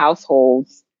individual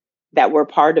households that were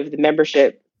part of the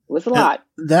membership was a lot.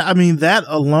 That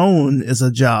alone is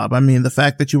a job. I mean, the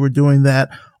fact that you were doing that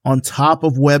on top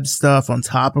of web stuff, on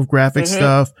top of graphic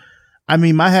stuff. I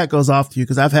mean, my hat goes off to you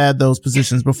because I've had those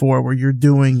positions before where you're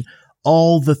doing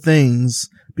all the things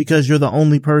because you're the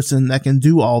only person that can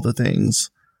do all the things.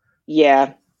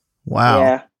 Yeah. Wow.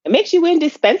 Yeah. It makes you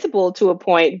indispensable to a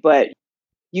point, but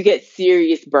you get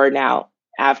serious burnout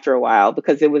after a while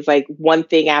because it was like one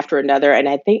thing after another. And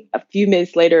I think a few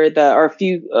minutes later, a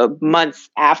few months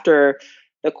after,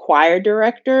 the choir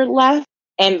director left.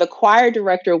 And the choir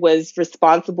director was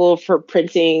responsible for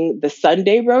printing the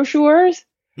Sunday brochures.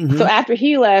 So after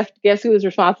he left, guess who was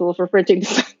responsible for printing the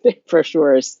Sunday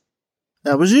brochures?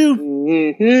 That was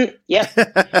you. Yep.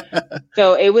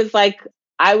 So it was like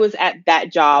I was at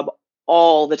that job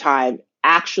all the time,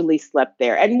 actually slept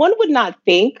there. And one would not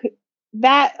think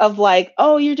that of like,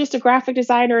 oh, you're just a graphic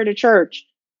designer at a church.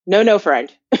 No,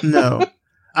 friend. No.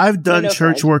 I've done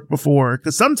church work before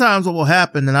because sometimes what will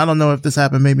happen, and I don't know if this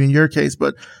happened maybe in your case,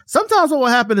 but sometimes what will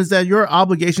happen is that your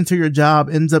obligation to your job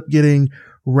ends up getting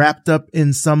wrapped up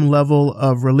in some level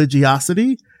of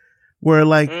religiosity where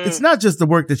like, it's not just the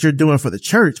work that you're doing for the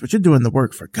church, but you're doing the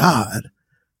work for God.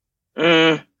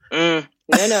 No,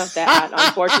 that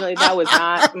unfortunately that was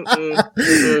not.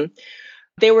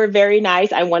 They were very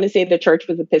nice. I want to say the church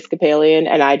was Episcopalian,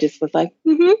 and I just was like,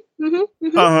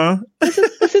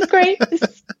 This is great.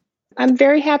 I'm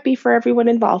very happy for everyone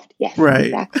involved. Yes, right.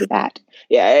 Exactly that.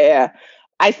 Yeah.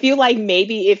 I feel like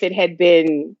maybe if it had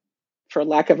been, for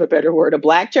lack of a better word, a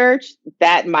Black church,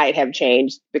 that might have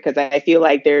changed because I feel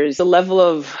like there's a level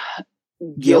of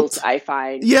guilt I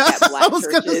find that Black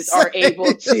churches are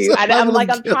able to. And I'm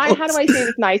trying, how do I say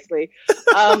this nicely?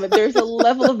 There's a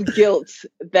level of guilt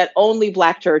that only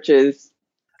Black churches,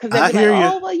 because they're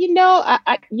like, oh, well,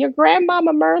 your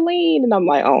grandmama Merlene. And I'm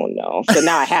like, oh no. So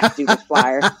now I have to do this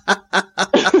flyer.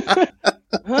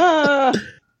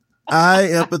 I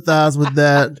empathize with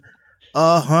that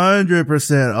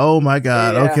 100%. Oh my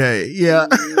God. Yeah. Okay. Yeah.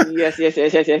 Yes.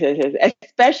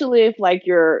 Especially if like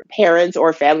your parents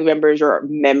or family members are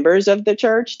members of the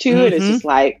church too. And it's just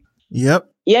like,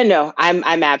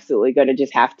 I'm absolutely going to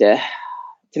just have to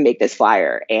make this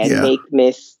flyer and make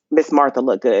Miss Martha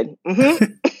look good.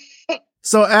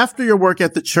 So after your work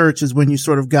at the church is when you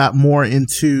sort of got more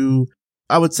into,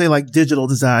 I would say, like digital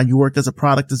design. You worked as a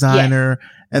product designer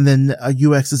and then a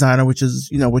UX designer, which is,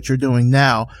 what you're doing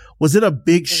now. Was it a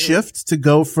big shift to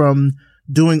go from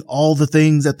doing all the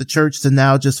things at the church to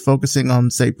now just focusing on,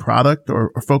 say, product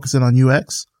or focusing on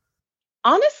UX?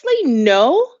 Honestly,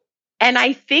 no. And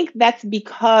I think that's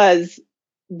because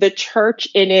the church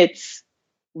in its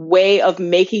way of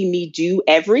making me do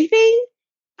everything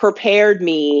prepared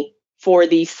me for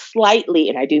the slightly,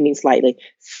 and I do mean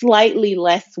slightly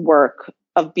less work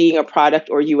of being a product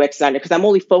or UX designer, because I'm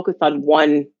only focused on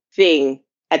one thing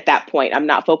at that point. I'm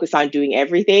not focused on doing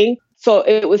everything. So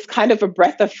it was kind of a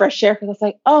breath of fresh air because I was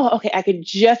like, oh, okay, I can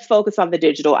just focus on the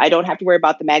digital. I don't have to worry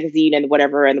about the magazine and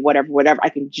whatever. I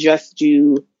can just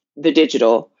do the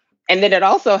digital. And then it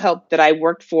also helped that I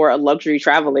worked for a luxury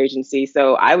travel agency.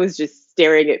 So I was just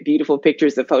staring at beautiful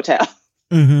pictures of hotels.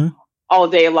 All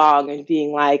day long and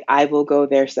being like, I will go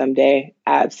there someday.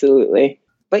 Absolutely.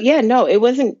 But yeah, no, it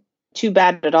wasn't too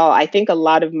bad at all. I think a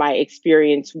lot of my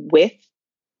experience with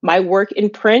my work in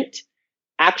print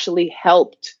actually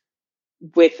helped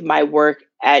with my work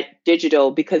at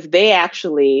digital because they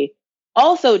actually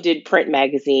also did print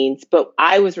magazines, but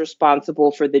I was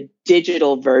responsible for the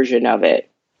digital version of it.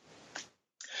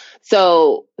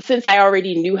 So since I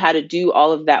already knew how to do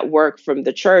all of that work from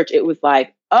the church, it was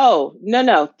like, oh,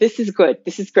 no, this is good.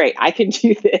 This is great. I can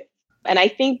do this. And I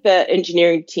think the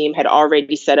engineering team had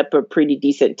already set up a pretty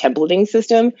decent templating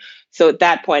system. So at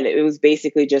that point, it was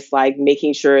basically just like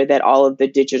making sure that all of the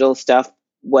digital stuff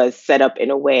was set up in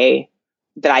a way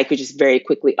that I could just very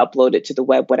quickly upload it to the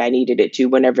web when I needed it to,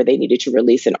 whenever they needed to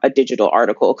release a digital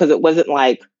article. Because it wasn't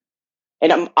like,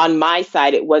 and on my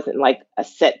side, it wasn't like a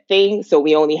set thing. So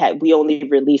we only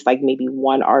released like maybe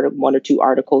one or two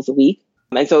articles a week.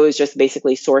 And so it was just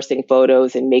basically sourcing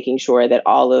photos and making sure that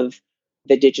all of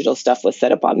the digital stuff was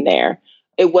set up on there.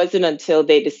 It wasn't until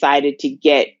they decided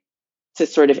to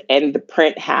sort of end the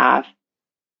print half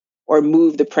or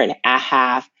move the print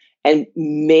half and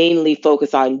mainly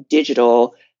focus on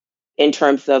digital in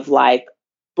terms of like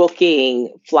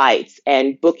booking flights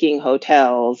and booking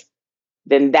hotels,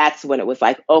 then that's when it was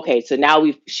like, okay, so now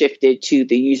we've shifted to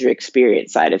the user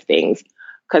experience side of things.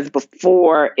 Because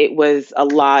before it was a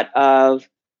lot of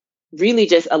really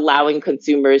just allowing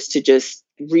consumers to just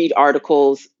read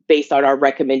articles based on our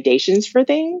recommendations for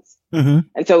things. Mm-hmm.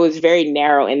 And so it was very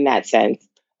narrow in that sense.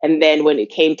 And then when it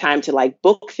came time to like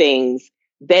book things,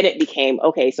 then it became,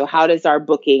 okay, so how does our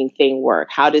booking thing work?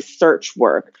 How does search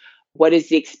work? What is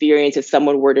the experience if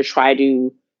someone were to try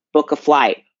to book a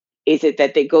flight? Is it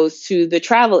that it goes to the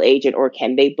travel agent, or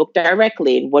can they book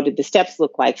directly? And what did the steps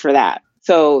look like for that?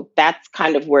 So that's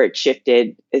kind of where it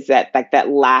shifted, is that like that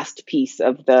last piece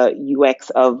of the UX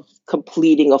of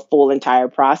completing a full entire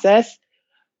process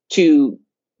to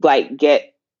like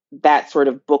get that sort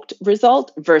of booked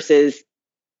result versus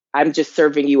I'm just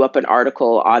serving you up an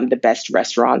article on the best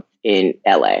restaurant in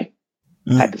LA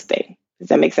type of thing. Does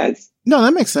that make sense? No,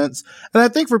 that makes sense. And I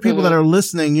think for people that are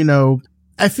listening, you know,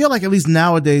 I feel like at least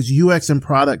nowadays UX and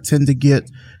product tend to get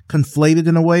conflated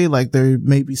in a way, like they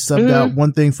may be subbed out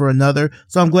one thing for another.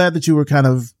 So I'm glad that you were kind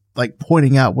of like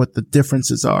pointing out what the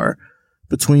differences are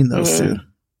between those two.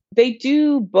 They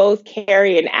do both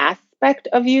carry an aspect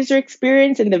of user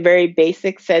experience in the very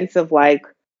basic sense of like,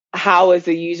 how is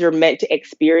a user meant to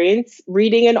experience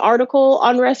reading an article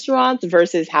on restaurants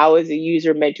versus how is a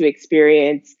user meant to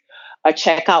experience a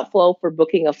checkout flow for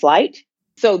booking a flight.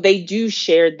 So they do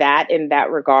share that in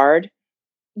that regard.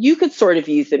 You could sort of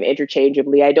use them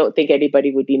interchangeably. I don't think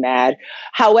anybody would be mad.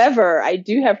 However, I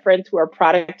do have friends who are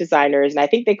product designers, and I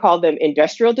think they call them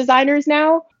industrial designers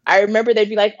now. I remember they'd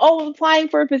be like, oh, I'm applying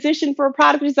for a position for a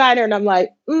product designer. And I'm like,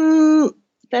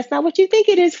 that's not what you think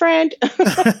it is, friend.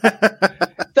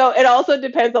 So it also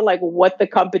depends on like what the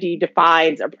company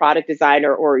defines a product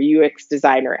designer or UX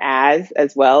designer as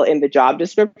well in the job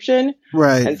description.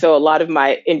 Right. And so a lot of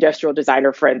my industrial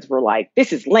designer friends were like,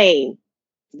 this is lame.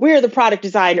 We're the product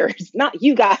designers, not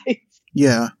you guys.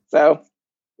 Yeah. So,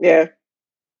 yeah.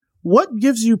 What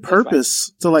gives you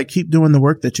purpose to like keep doing the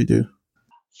work that you do?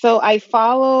 So I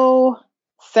follow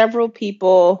several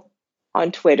people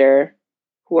on Twitter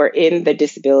who are in the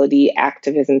disability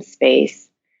activism space.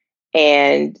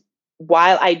 And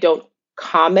while I don't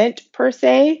comment per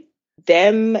se,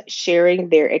 them sharing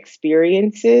their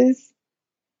experiences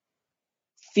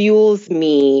fuels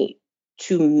me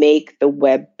to make the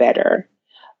web better.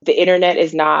 The internet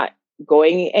is not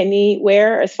going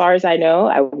anywhere as far as I know.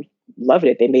 I would love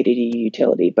it if they made it a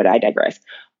utility, but I digress.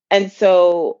 And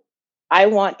so I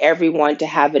want everyone to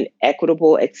have an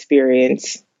equitable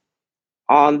experience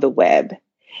on the web.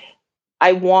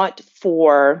 I would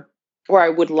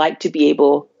like to be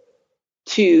able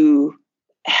to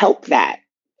help that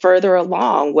further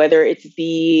along, whether it's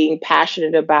being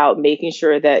passionate about making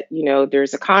sure that, you know,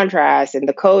 there's a contrast and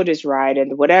the code is right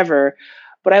and whatever.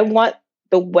 But I want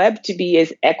the web to be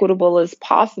as equitable as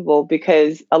possible,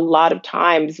 because a lot of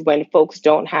times when folks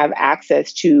don't have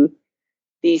access to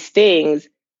these things,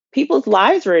 people's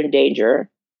lives are in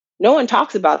danger. No one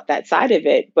talks about that side of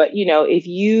it. But, you know, if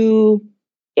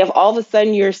all of a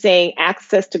sudden you're saying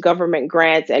access to government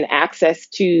grants and access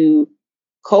to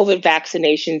COVID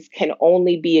vaccinations can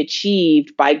only be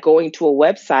achieved by going to a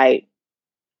website,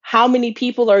 how many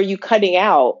people are you cutting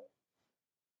out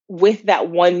with that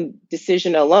one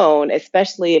decision alone,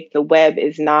 especially if the web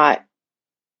is not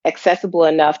accessible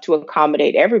enough to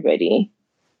accommodate everybody?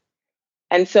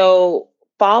 And so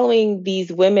following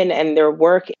these women and their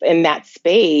work in that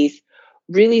space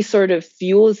really sort of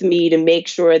fuels me to make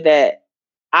sure that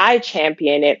I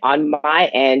champion it on my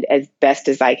end as best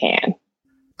as I can.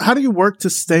 How do you work to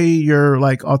stay your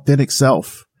like authentic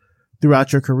self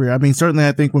throughout your career? I mean, certainly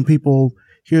I think when people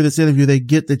hear this interview, they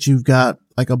get that you've got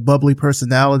like a bubbly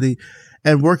personality,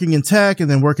 and working in tech and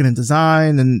then working in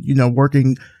design and, you know,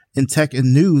 working in tech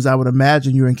and news, I would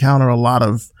imagine you encounter a lot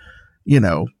of, you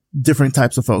know, different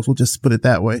types of folks. We'll just put it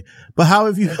that way. But how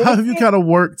have you kind of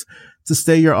worked to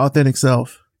stay your authentic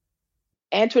self?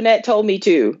 Antoinette told me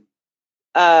to.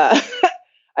 I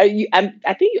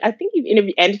think you've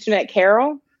interviewed Antoinette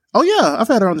Carroll. Oh yeah, I've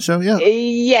had her on the show. Yeah.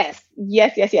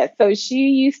 Yes. So she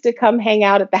used to come hang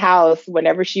out at the house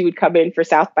whenever she would come in for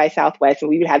South by Southwest, and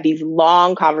we would have these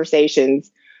long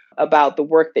conversations about the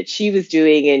work that she was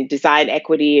doing in design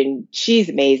equity. And she's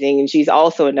amazing, and she's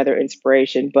also another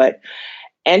inspiration. But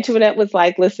Antoinette was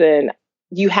like, "Listen,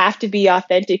 you have to be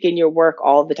authentic in your work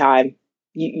all the time.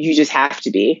 You just have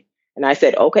to be." And I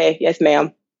said, "Okay, yes,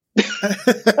 ma'am."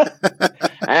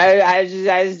 I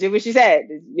just did what she said.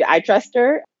 I trust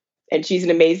her, and she's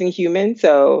an amazing human.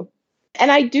 So,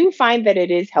 and I do find that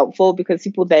it is helpful because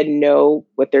people then know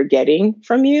what they're getting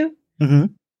from you. Mm-hmm.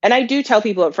 And I do tell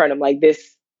people up front, I'm like,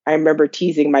 this, I remember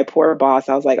teasing my poor boss.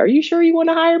 I was like, are you sure you want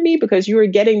to hire me? Because you are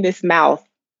getting this mouth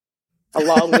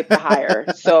along with the hire.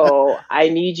 So I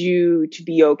need you to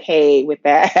be okay with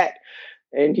that.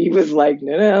 And he was like,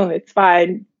 no, it's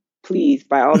fine. please,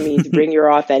 by all means, bring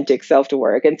your authentic self to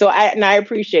work. And so I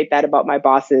appreciate that about my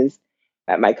bosses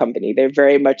at my company. They're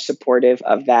very much supportive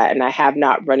of that. And I have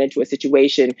not run into a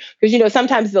situation because,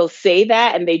 sometimes they'll say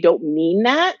that and they don't mean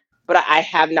that, but I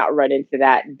have not run into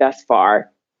that thus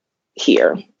far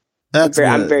here.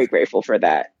 I'm very grateful for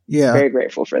that. Yeah. Very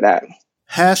grateful for that.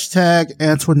 Hashtag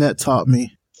Antoinette taught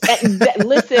me.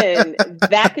 Listen,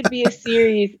 that could be a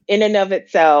series in and of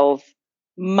itself.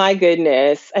 My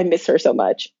goodness, I miss her so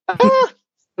much.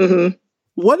 Mm-hmm.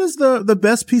 What is the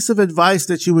best piece of advice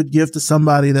that you would give to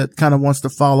somebody that kind of wants to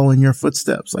follow in your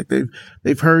footsteps? Like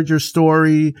they've heard your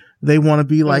story, they want to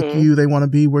be like you, they want to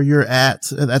be where you're at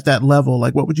that level.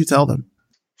 Like, what would you tell them?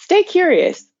 Stay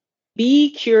curious.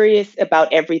 Be curious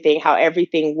about everything, how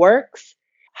everything works,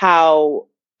 how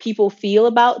people feel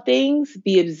about things.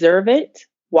 Be observant.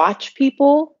 Watch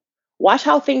people. Watch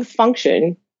how things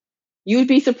function. You'd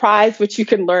be surprised what you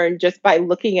can learn just by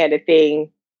looking at a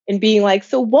thing and being like,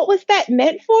 so what was that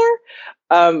meant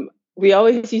for? We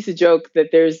always used to joke that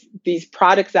there's these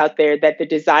products out there that the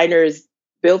designers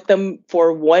built them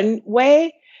for one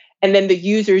way, and then the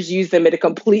users use them in a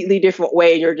completely different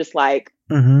way. And you're just like,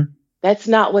 that's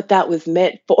not what that was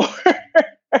meant for.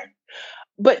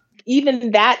 But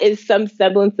even that is some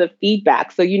semblance of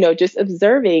feedback. So, just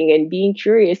observing and being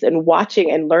curious and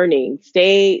watching and learning.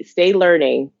 Stay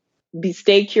learning.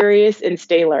 Stay curious and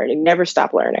stay learning. Never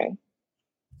stop learning.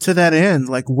 To that end,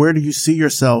 like, where do you see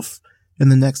yourself in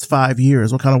the next 5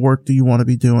 years? What kind of work do you want to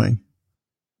be doing?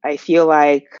 I feel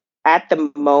like at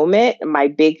the moment, my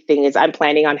big thing is I'm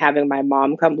planning on having my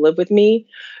mom come live with me.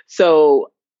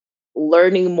 So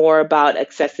learning more about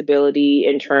accessibility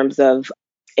in terms of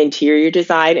interior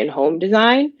design and home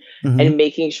design and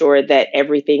making sure that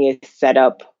everything is set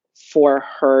up for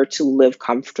her to live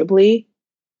comfortably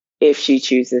if she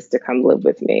chooses to come live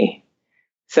with me.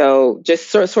 So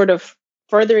just sort of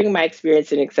furthering my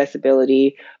experience in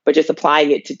accessibility, but just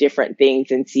applying it to different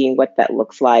things and seeing what that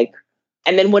looks like.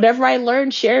 And then whatever I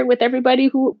learned, share it with everybody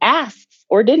who asks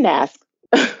or didn't ask.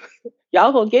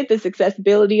 Y'all gonna get this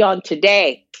accessibility on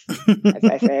today, as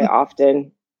I say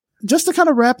often. Just to kind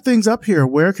of wrap things up here,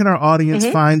 where can our audience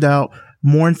find out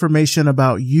more information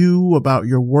about you, about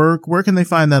your work? Where can they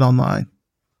find that online?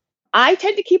 I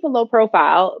tend to keep a low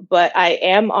profile, but I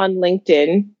am on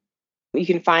LinkedIn. You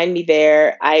can find me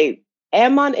there. I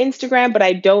am on Instagram, but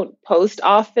I don't post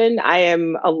often. I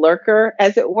am a lurker,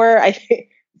 as it were. I think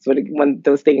it's one of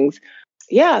those things.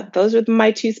 Yeah, those are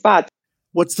my two spots.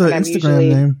 What's the Instagram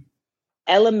name?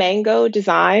 Elemango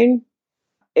Design.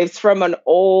 It's from an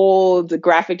old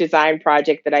graphic design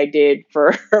project that I did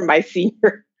for my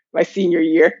senior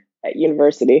year at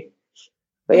university.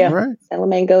 But yeah, right.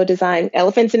 Elemango Design,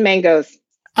 elephants and mangoes.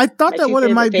 I thought that what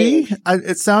it might be.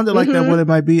 It sounded like that what it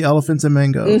might be, elephants and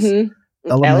mangoes.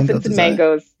 Elephants and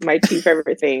mangoes, my two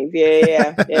favorite things.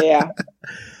 Yeah.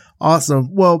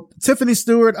 Awesome. Well, Tiffany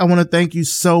Stewart, I want to thank you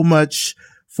so much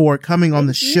for coming on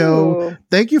the show.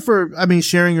 Thank you for,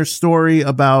 sharing your story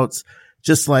about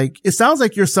just like, it sounds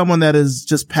like you're someone that is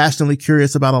just passionately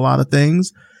curious about a lot of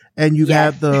things. And you've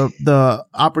had the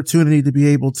opportunity to be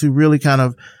able to really kind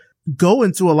of go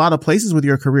into a lot of places with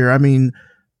your career. An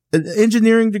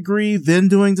engineering degree, then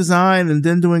doing design, and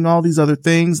then doing all these other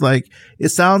things. Like, it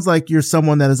sounds like you're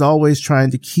someone that is always trying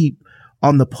to keep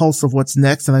on the pulse of what's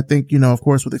next. And I think, of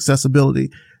course, with accessibility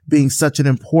being such an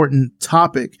important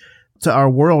topic to our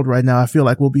world right now, I feel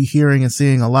like we'll be hearing and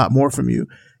seeing a lot more from you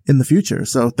in the future.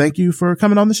 So thank you for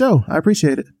coming on the show. I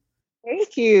appreciate it.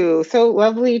 Thank you. So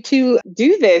lovely to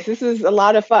do this. This is a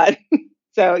lot of fun.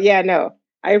 So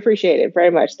I appreciate it very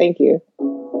much. Thank you.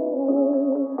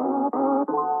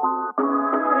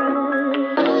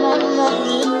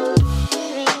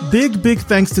 Big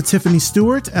thanks to Tiffany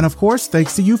Stewart, and of course,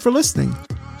 thanks to you for listening.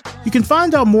 You can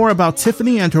find out more about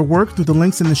Tiffany and her work through the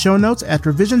links in the show notes at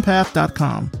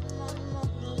revisionpath.com.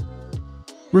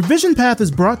 Revision Path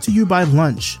is brought to you by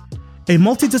Lunch, a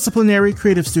multidisciplinary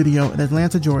creative studio in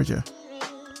Atlanta, Georgia.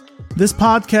 This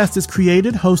podcast is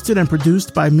created, hosted, and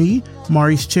produced by me,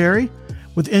 Maurice Cherry,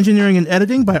 with engineering and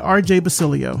editing by RJ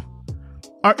Basilio.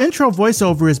 Our intro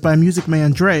voiceover is by Music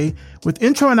Man Dre, with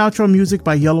intro and outro music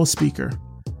by Yellow Speaker.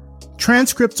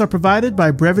 Transcripts are provided by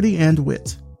Brevity and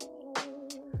Wit.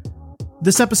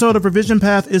 This episode of Revision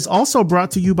Path is also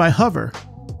brought to you by Hover.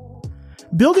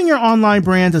 Building your online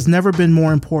brand has never been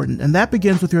more important, and that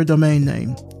begins with your domain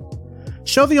name.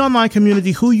 Show the online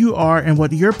community who you are and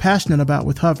what you're passionate about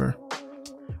with Hover.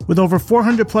 With over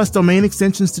 400 plus domain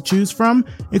extensions to choose from,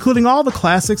 including all the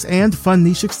classics and fun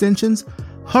niche extensions,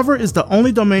 Hover is the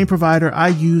only domain provider I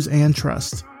use and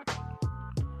trust.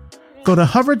 Go to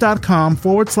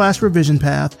hover.com/revision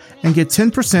path and get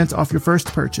 10% off your first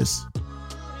purchase.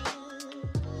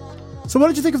 So what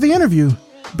did you think of the interview?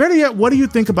 Better yet, what do you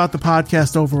think about the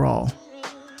podcast overall?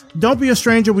 Don't be a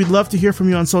stranger. We'd love to hear from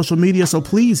you on social media, so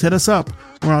please hit us up.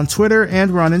 We're on Twitter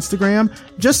and we're on Instagram.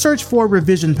 Just search for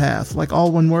Revision Path, like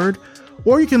all one word.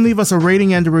 Or you can leave us a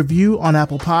rating and a review on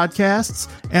Apple Podcasts,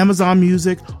 Amazon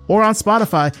Music, or on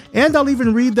Spotify. And I'll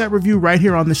even read that review right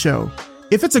here on the show.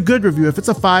 If it's a good review, if it's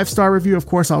a 5-star review, of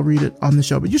course I'll read it on the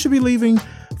show. But you should be leaving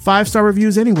 5-star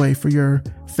reviews anyway for your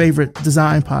favorite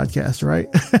design podcast, right?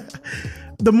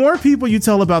 The more people you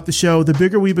tell about the show, the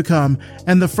bigger we become,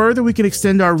 and the further we can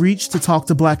extend our reach to talk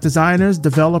to Black designers,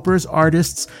 developers,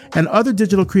 artists, and other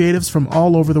digital creatives from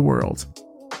all over the world.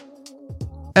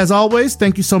 As always,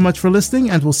 thank you so much for listening,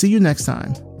 and we'll see you next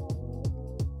time.